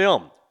within the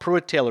film.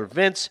 Pruitt Taylor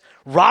Vince,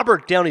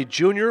 Robert Downey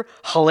Jr.,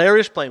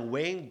 hilarious, playing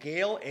Wayne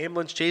Gale,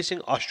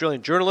 ambulance-chasing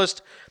Australian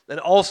journalist,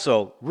 and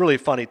also really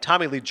funny,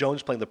 Tommy Lee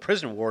Jones playing the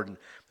prison warden,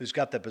 who's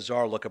got that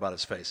bizarre look about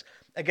his face.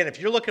 Again, if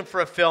you're looking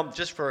for a film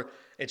just for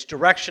its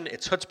direction,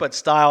 its chutzpah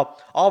style,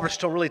 Oliver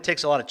Stone really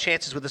takes a lot of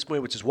chances with this movie,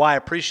 which is why I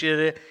appreciated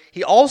it.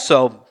 He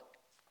also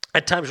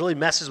at times really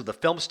messes with the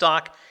film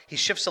stock. He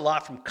shifts a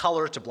lot from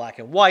color to black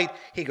and white.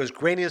 He goes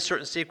grainy in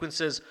certain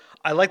sequences.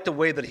 I like the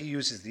way that he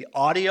uses the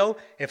audio.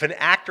 If an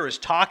actor is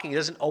talking, he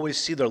doesn't always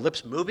see their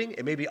lips moving.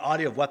 It may be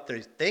audio of what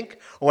they think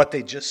or what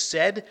they just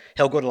said.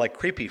 He'll go to like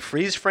creepy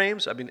freeze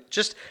frames. I mean,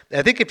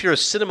 I think if you're a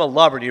cinema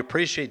lover and you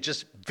appreciate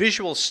just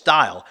visual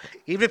style,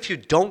 even if you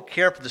don't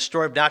care for the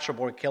story of Natural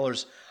Born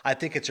Killers, I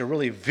think it's a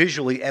really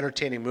visually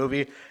entertaining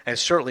movie and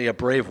certainly a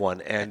brave one.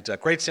 And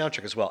great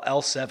soundtrack as well.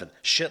 L7,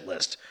 Shit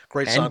List.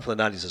 Great song from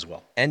the 90s as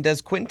well. And does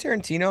Quentin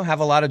Tarantino have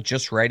a lot of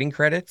just writing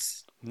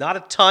credits? Not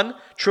a ton.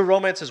 True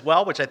Romance as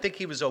well, which I think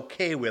he was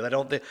okay with. I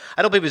don't think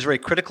he was very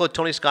critical of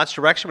Tony Scott's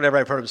direction. Whenever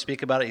I've heard him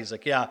speak about it, he's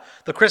like, yeah,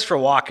 the Christopher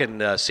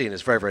Walken scene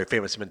is very, very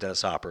famous in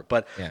Dennis Hopper.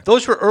 But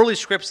those were early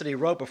scripts that he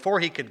wrote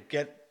before he could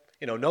get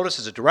noticed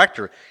as a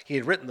director. He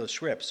had written those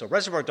scripts. So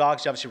Reservoir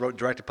Dogs, he obviously wrote and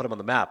directed, put him on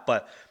the map.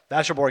 But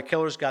Natural Born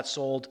Killers got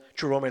sold.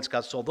 True Romance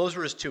got sold. Those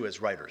were his two as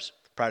writers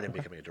prior to him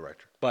becoming a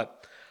director.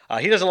 But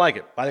he doesn't like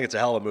it. I think it's a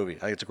hell of a movie. I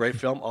think it's a great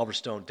film. Oliver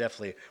Stone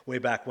definitely way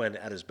back when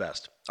at his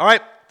best. All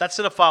right, that's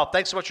Cinephile.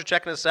 Thanks so much for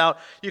checking us out.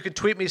 You can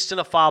tweet me,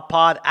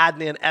 CinephilePod,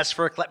 Adnan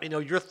Esfirk. Let me know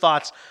your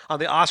thoughts on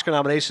the Oscar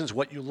nominations,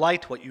 what you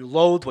liked, what you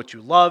loathed, what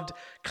you loved.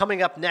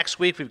 Coming up next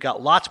week, we've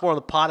got lots more on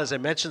the pod. As I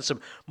mentioned,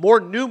 some more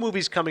new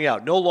movies coming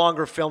out. No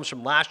longer films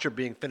from last year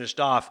being finished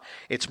off.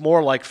 It's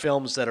more like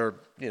films that are,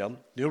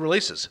 new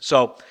releases.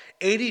 So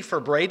 80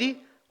 for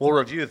Brady, we'll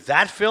review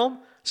that film,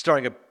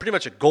 starring pretty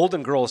much a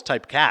Golden Girls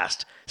type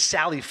cast.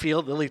 Sally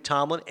Field, Lily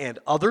Tomlin, and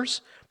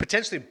others.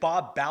 Potentially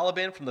Bob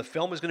Balaban from the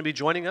film is going to be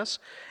joining us.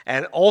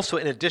 And also,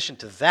 in addition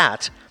to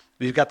that,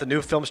 we've got the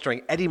new film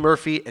starring Eddie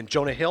Murphy and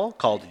Jonah Hill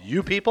called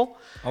You People.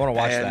 I want to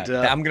watch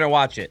that. I'm going to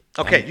watch it.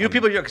 Okay, You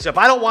People, because if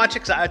I don't watch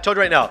it, because I told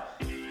you right now,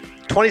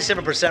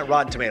 27%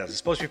 Rotten Tomatoes. It's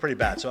supposed to be pretty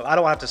bad. So I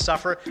don't want to have to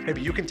suffer. Maybe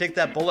you can take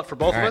that bullet for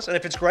both of us. And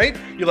if it's great,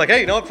 you're like,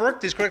 hey, you know what,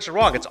 Ferg? These critics are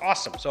wrong. It's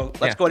awesome. So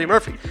let's go Eddie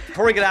Murphy.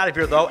 Before we get out of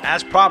here, though,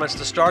 as promised,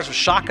 the stars of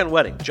Shotgun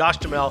Wedding, Josh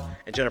Duhamel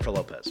and Jennifer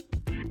Lopez.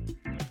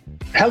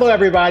 Hello,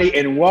 everybody,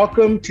 and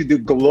welcome to the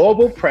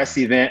global press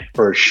event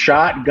for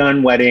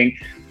Shotgun Wedding.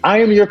 I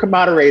am your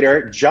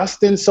moderator,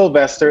 Justin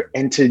Sylvester,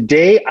 and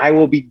today I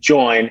will be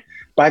joined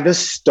by the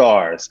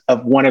stars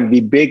of one of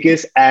the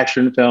biggest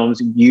action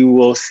films you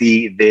will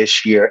see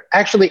this year.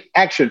 Actually,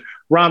 action,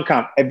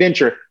 rom-com,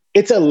 adventure,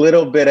 it's a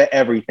little bit of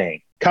everything.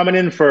 Coming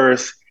in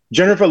first,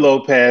 Jennifer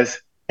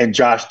Lopez and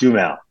Josh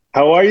Duhamel.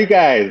 How are you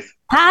guys?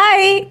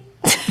 Hi.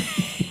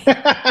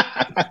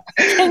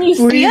 Can you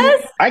see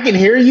us? I can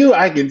hear you.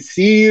 I can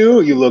see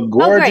you. You look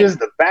gorgeous.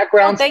 The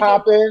background's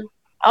popping.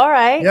 All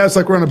right. Yeah, it's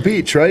like we're on a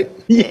beach, right?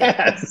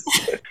 Yes.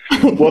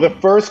 Well, the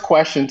first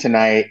question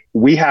tonight,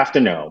 we have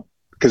to know,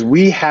 because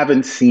we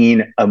haven't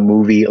seen a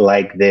movie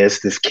like this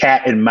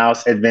cat and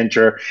mouse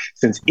adventure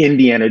since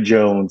Indiana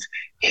Jones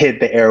hit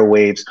the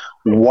airwaves.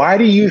 Why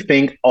do you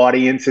think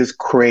audiences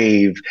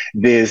crave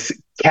this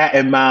cat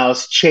and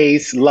mouse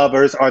chase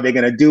lovers? Are they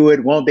going to do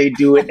it? Won't they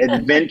do it?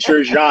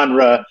 Adventure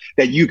genre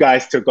that you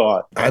guys took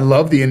on. I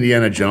love the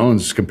Indiana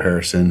Jones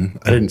comparison.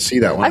 I didn't see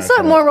that one. I saw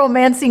it more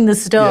Romancing the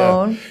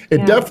Stone. Yeah.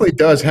 It definitely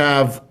does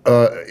have,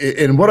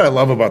 and what I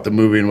love about the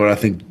movie and what I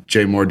think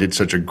Jay Moore did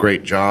such a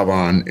great job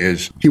on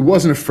is he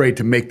wasn't afraid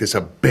to make this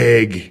a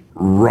big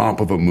romp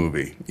of a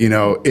movie.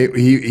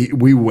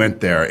 We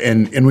went there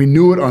and we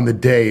knew it on the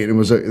day, and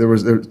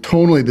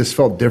tonally this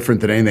felt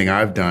different than anything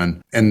I've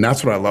done, and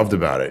that's what I loved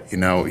about it.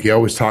 He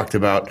always talked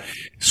about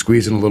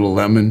squeezing a little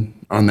lemon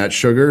on that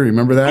sugar.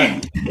 Remember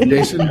that,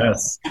 Jason?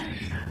 Yes.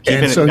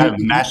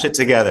 Mash it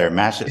together.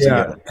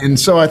 And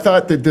so I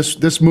thought that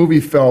this movie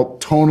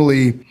felt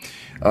tonally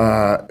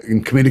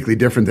and comedically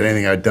different than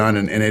anything I'd done,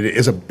 and it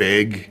is a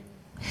big.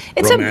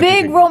 It's a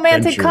big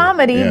romantic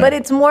comedy, but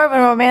it's more of a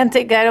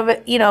romantic kind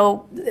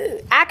of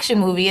action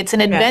movie. It's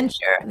an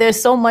adventure.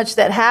 There's so much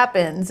that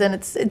happens, and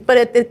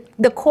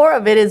the core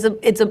of it is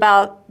it's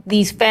about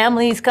these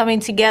families coming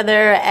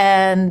together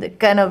and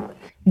kind of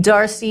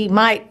Darcy,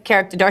 my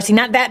character Darcy,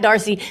 not that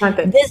Darcy,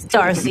 this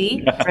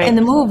Darcy in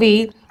the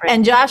movie,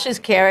 and Josh's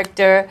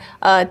character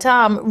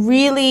Tom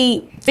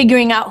really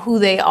figuring out who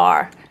they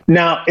are.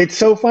 Now, it's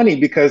so funny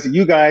because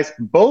you guys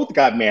both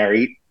got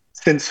married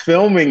since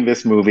filming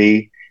this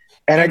movie.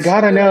 And I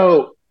got to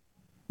know,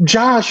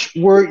 Josh,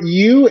 were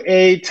you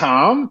a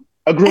Tom,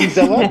 a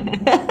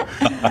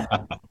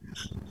groomzilla?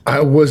 I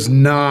was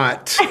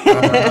not.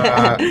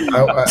 I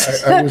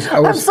was.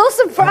 I'm so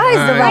surprised.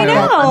 I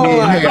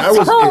know.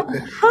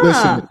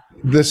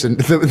 Listen.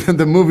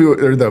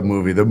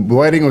 The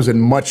wedding was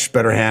in much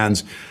better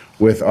hands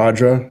with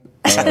Audra.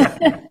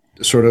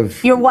 Sort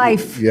of. Your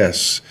wife.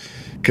 Yes.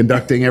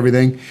 conducting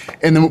everything.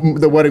 And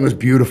the wedding was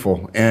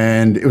beautiful.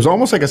 And it was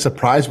almost like a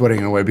surprise wedding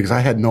in a way because I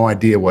had no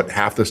idea what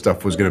half the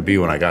stuff was going to be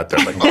when I got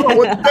there. Like, oh,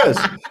 what's this?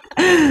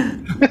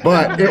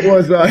 But it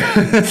was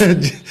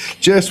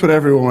just what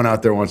everyone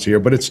out there wants to hear.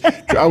 But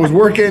I was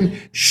working.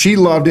 She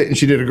loved it, and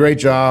she did a great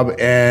job.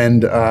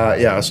 And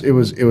it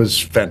was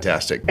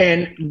fantastic.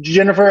 And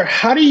Jennifer,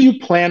 how do you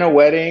plan a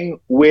wedding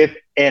with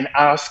an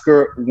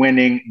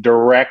Oscar-winning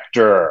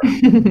director?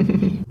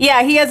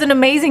 Yeah, he has an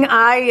amazing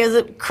eye. He has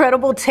a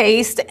credible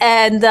taste.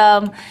 And,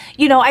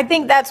 I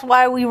think that's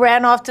why we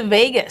ran off to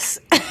Vegas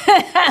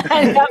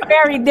and got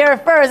married there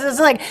first. It's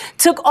like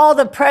took all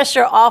the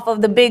pressure off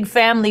of the big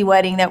family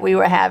wedding that we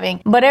were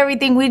having. But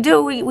everything we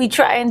do, we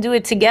try and do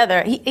it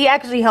together. He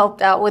actually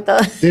helped out with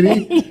the... Did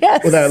he?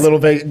 Yes. With that little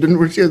Vegas...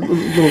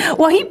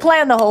 Well, he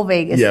planned the whole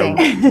Vegas thing.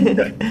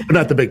 But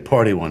not the big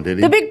party one, did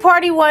he? The big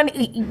party one,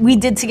 we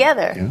did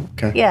together. Yeah,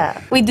 okay.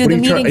 Yeah, we do the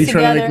meetings together. Are you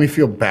trying to make me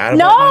feel bad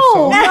about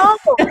myself?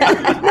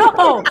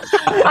 No.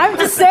 I'm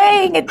just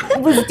saying it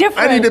was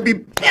different. I need to be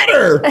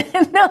better.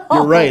 No.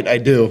 You're right, I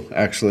do,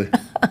 actually.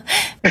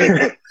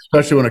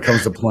 Especially when it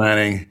comes to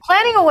planning.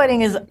 Planning a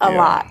wedding is a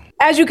lot,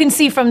 as you can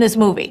see from this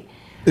movie.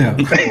 Yeah.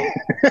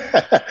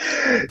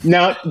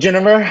 Now,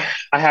 Jennifer,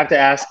 I have to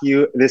ask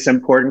you this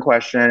important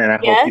question, and I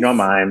hope you don't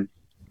mind.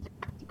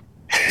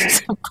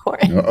 Of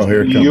course. Oh,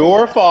 here it comes.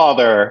 Your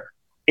father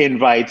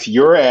invites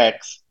your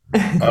ex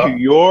to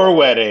your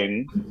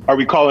wedding. Are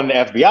we calling the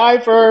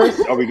FBI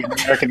first? Are we getting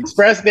American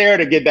Express there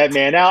to get that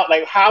man out?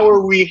 Like, how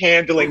are we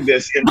handling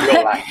this in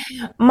real life?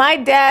 My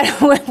dad,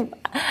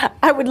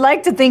 I would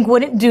like to think,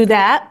 wouldn't do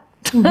that.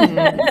 But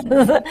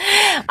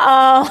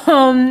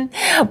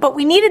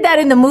we needed that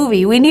in the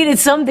movie. We needed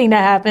something to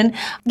happen.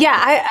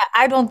 Yeah,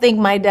 I don't think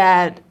my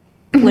dad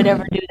would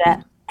ever do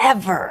that.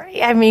 Ever.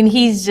 I mean,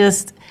 he's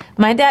just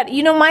my dad.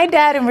 My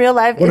dad in real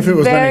life. What if it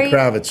was Lenny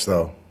Kravitz,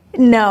 though?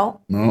 No.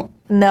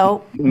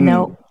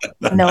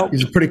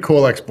 He's a pretty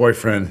cool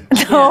ex-boyfriend.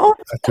 No.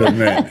 I have to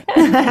admit.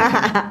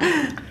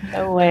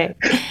 No way.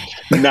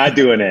 Not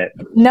doing it.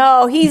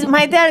 No,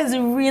 my dad is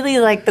really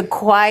like the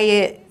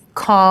quiet,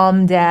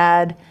 calm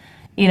dad.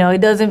 He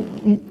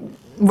doesn't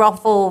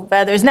ruffle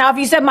feathers. Now, if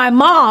you said my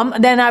mom,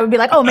 then I would be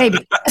like, oh, maybe.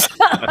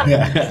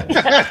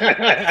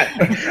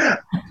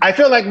 I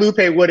feel like Lupe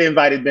would have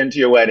invited Ben to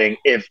your wedding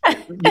if,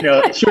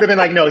 she would have been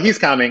like, no, he's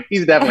coming.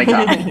 He's definitely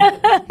coming.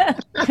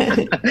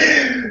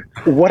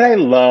 What I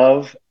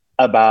love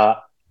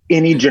about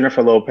any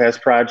Jennifer Lopez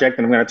project,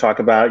 and I'm going to talk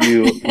about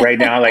you right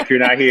now like you're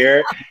not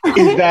here,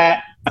 is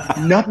that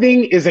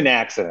nothing is an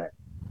accident.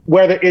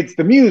 Whether it's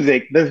the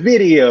music, the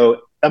video,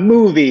 a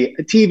movie,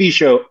 a TV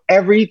show,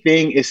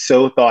 everything is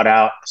so thought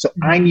out. So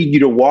I need you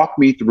to walk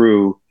me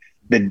through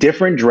the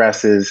different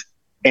dresses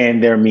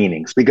and their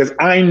meanings, because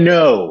I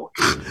know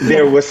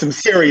there was some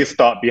serious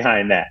thought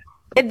behind that.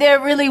 There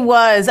really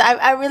was.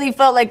 I really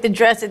felt like the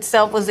dress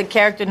itself was a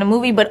character in the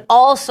movie, but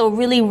also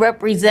really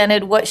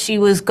represented what she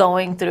was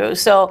going through.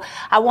 So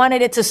I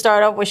wanted it to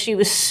start off where she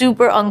was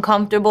super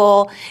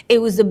uncomfortable. It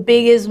was the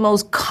biggest,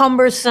 most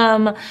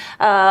cumbersome,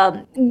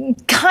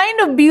 kind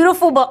of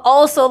beautiful, but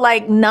also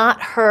like not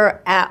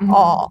her at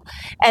all.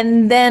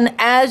 And then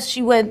as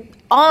she went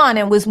on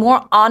and was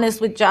more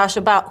honest with Josh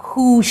about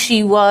who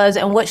she was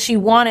and what she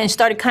wanted, and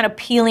started kind of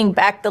peeling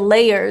back the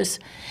layers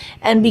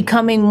and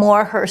becoming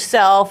more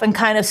herself and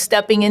kind of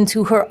stepping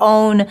into her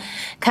own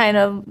kind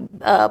of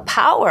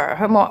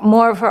power,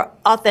 more of her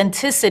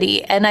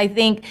authenticity. And I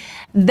think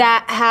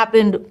that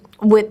happened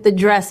with the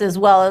dress as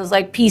well. It was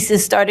like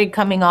pieces started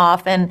coming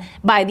off, and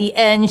by the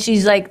end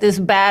she's like this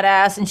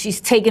badass, and she's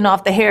taking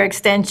off the hair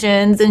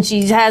extensions, and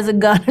she has a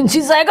gun, and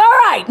she's like, all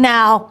right,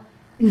 now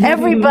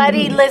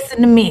everybody listen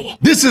to me.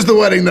 This is the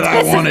wedding that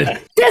I wanted.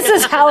 This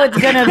is how it's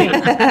going to be.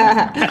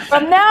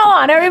 From now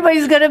on,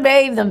 everybody's going to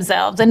behave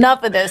themselves.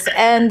 Enough of this.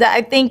 And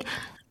I think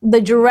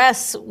the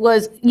dress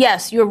was,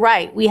 yes, you're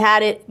right. We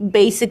had it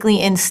basically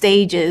in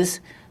stages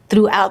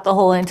throughout the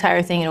whole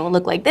entire thing. It will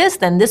look like this,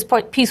 then this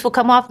piece will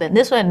come off, then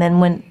this one, and then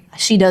when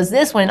she does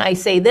this, when I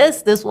say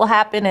this will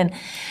happen. And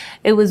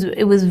it was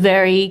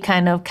very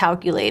kind of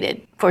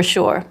calculated, for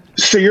sure.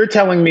 So you're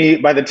telling me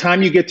by the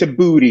time you get to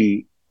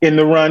Booty, in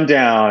the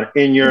rundown,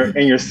 in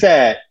your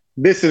set,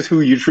 this is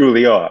who you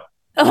truly are.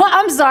 Oh,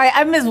 I'm sorry,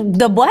 I missed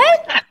the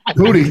what?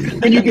 Booty.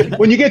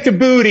 When you get to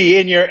Booty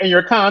in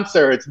your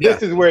concerts,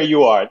 this is where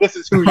you are. This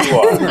is who you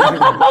are.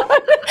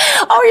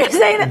 Oh, you're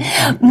saying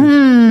that?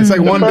 It's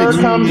like one big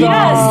comes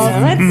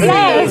on.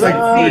 Yes. Yes.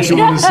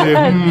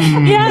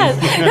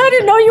 No, I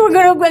didn't know you were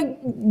going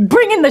to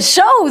bring in the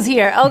shows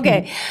here.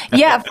 Okay.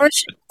 Yeah,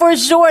 for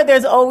sure.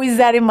 There's always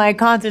that in my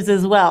concerts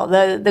as well.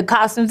 The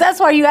costumes. That's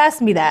why you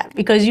asked me that,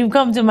 because you've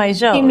come to my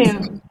shows. He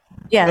knew.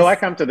 Yes. No, I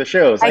come to the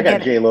shows. I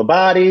got J-Lo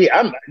body.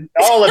 I'm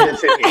all of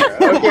it's in here.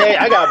 Okay,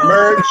 I got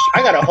merch.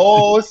 I got a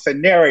whole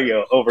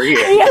scenario over here.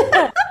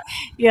 Yeah.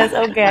 Yes.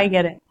 Okay, I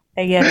get it.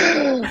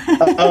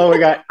 Oh my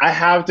God. I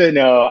have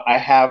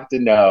to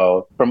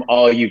know from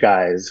all you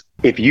guys,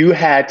 if you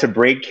had to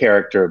break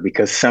character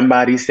because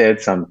somebody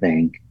said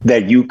something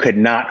that you could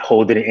not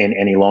hold it in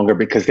any longer,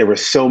 because there were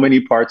so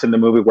many parts in the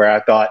movie where I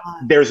thought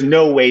there's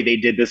no way they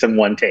did this in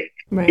one take.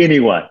 Right.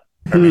 Anyone?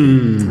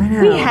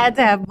 We had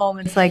to have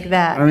moments like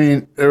that. I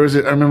mean, I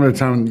remember the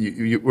time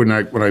when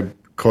I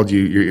called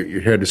you,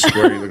 your hair to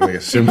square, you look like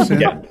a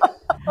Simpson. Yeah.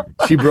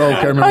 She broke.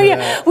 I remember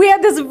that. We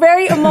had this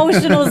very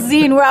emotional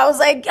scene where I was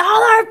like,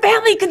 all our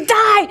family could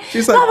die.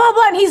 She's blah, like, blah,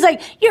 blah. And he's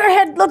like, your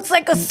head looks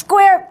like a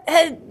square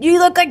head. You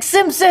look like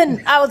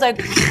Simpson. I was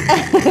like,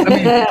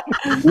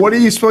 what are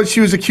you supposed?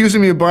 She was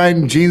accusing me of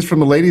buying jeans from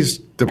the ladies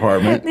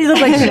department. He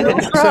looked like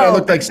Sheryl Crow. Said I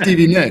looked like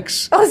Stevie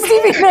Nicks. Oh,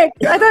 Stevie Nicks.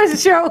 I thought it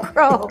was Sheryl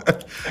Crow.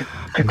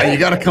 You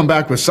got to come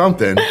back with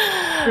something.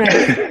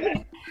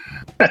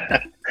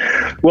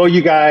 Well,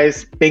 you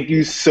guys, thank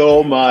you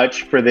so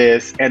much for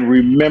this. And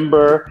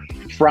remember,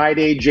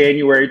 Friday,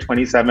 January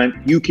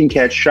 27th, you can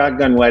catch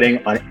Shotgun Wedding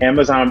on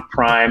Amazon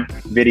Prime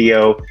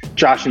Video.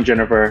 Josh and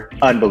Jennifer,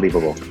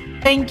 unbelievable.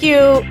 Thank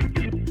you.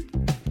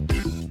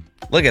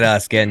 Look at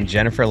us getting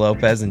Jennifer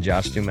Lopez and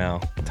Josh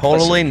Duhamel.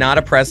 Totally not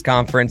a press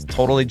conference,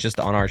 totally just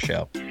on our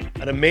show.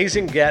 An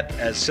amazing get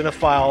as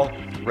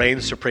cinephile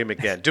reigns supreme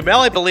again.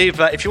 Duhamel, I believe,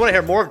 if you want to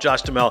hear more of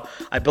Josh Duhamel,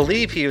 I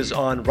believe he was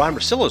on Ryan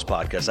Russillo's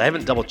podcast. I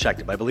haven't double checked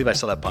it, but I believe I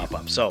saw that pop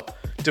up. So,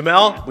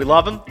 Duhamel, we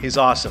love him. He's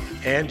awesome.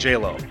 And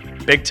J-Lo,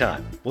 big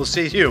time. We'll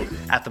see you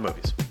at the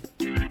movies.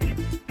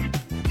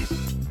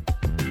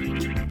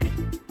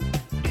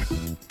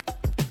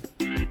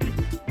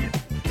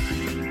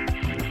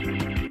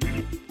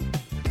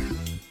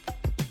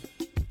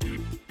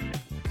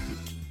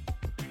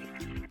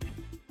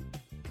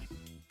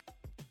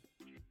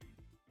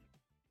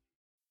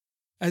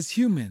 As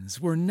humans,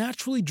 we're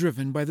naturally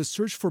driven by the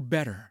search for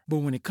better.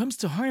 But when it comes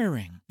to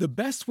hiring, the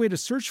best way to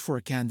search for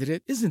a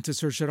candidate isn't to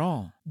search at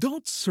all.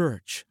 Don't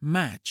search,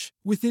 match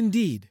with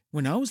Indeed.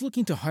 When I was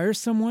looking to hire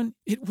someone,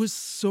 it was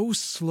so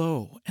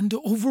slow and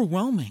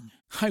overwhelming.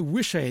 I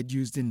wish I had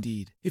used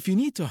Indeed. If you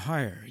need to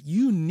hire,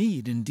 you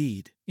need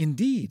Indeed.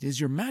 Indeed is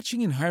your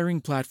matching and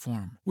hiring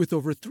platform with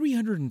over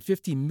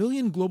 350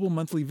 million global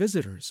monthly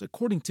visitors,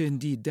 according to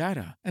Indeed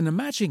data, and a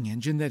matching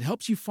engine that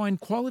helps you find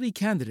quality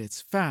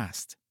candidates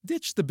fast.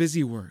 Ditch the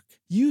busy work.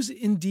 Use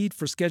Indeed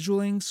for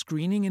scheduling,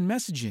 screening, and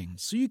messaging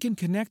so you can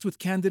connect with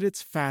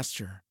candidates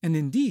faster. And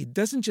Indeed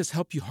doesn't just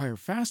help you hire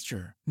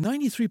faster.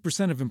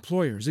 93% of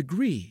employers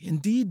agree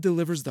Indeed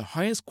delivers the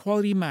highest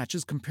quality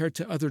matches compared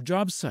to other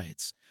job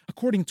sites,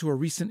 according to a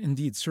recent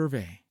Indeed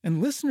survey.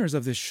 And listeners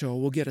of this show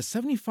will get a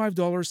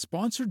 $75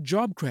 sponsored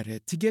job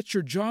credit to get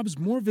your jobs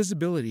more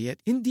visibility at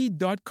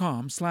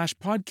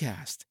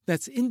Indeed.com/podcast.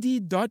 That's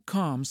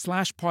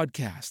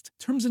Indeed.com/podcast.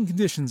 Terms and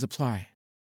conditions apply.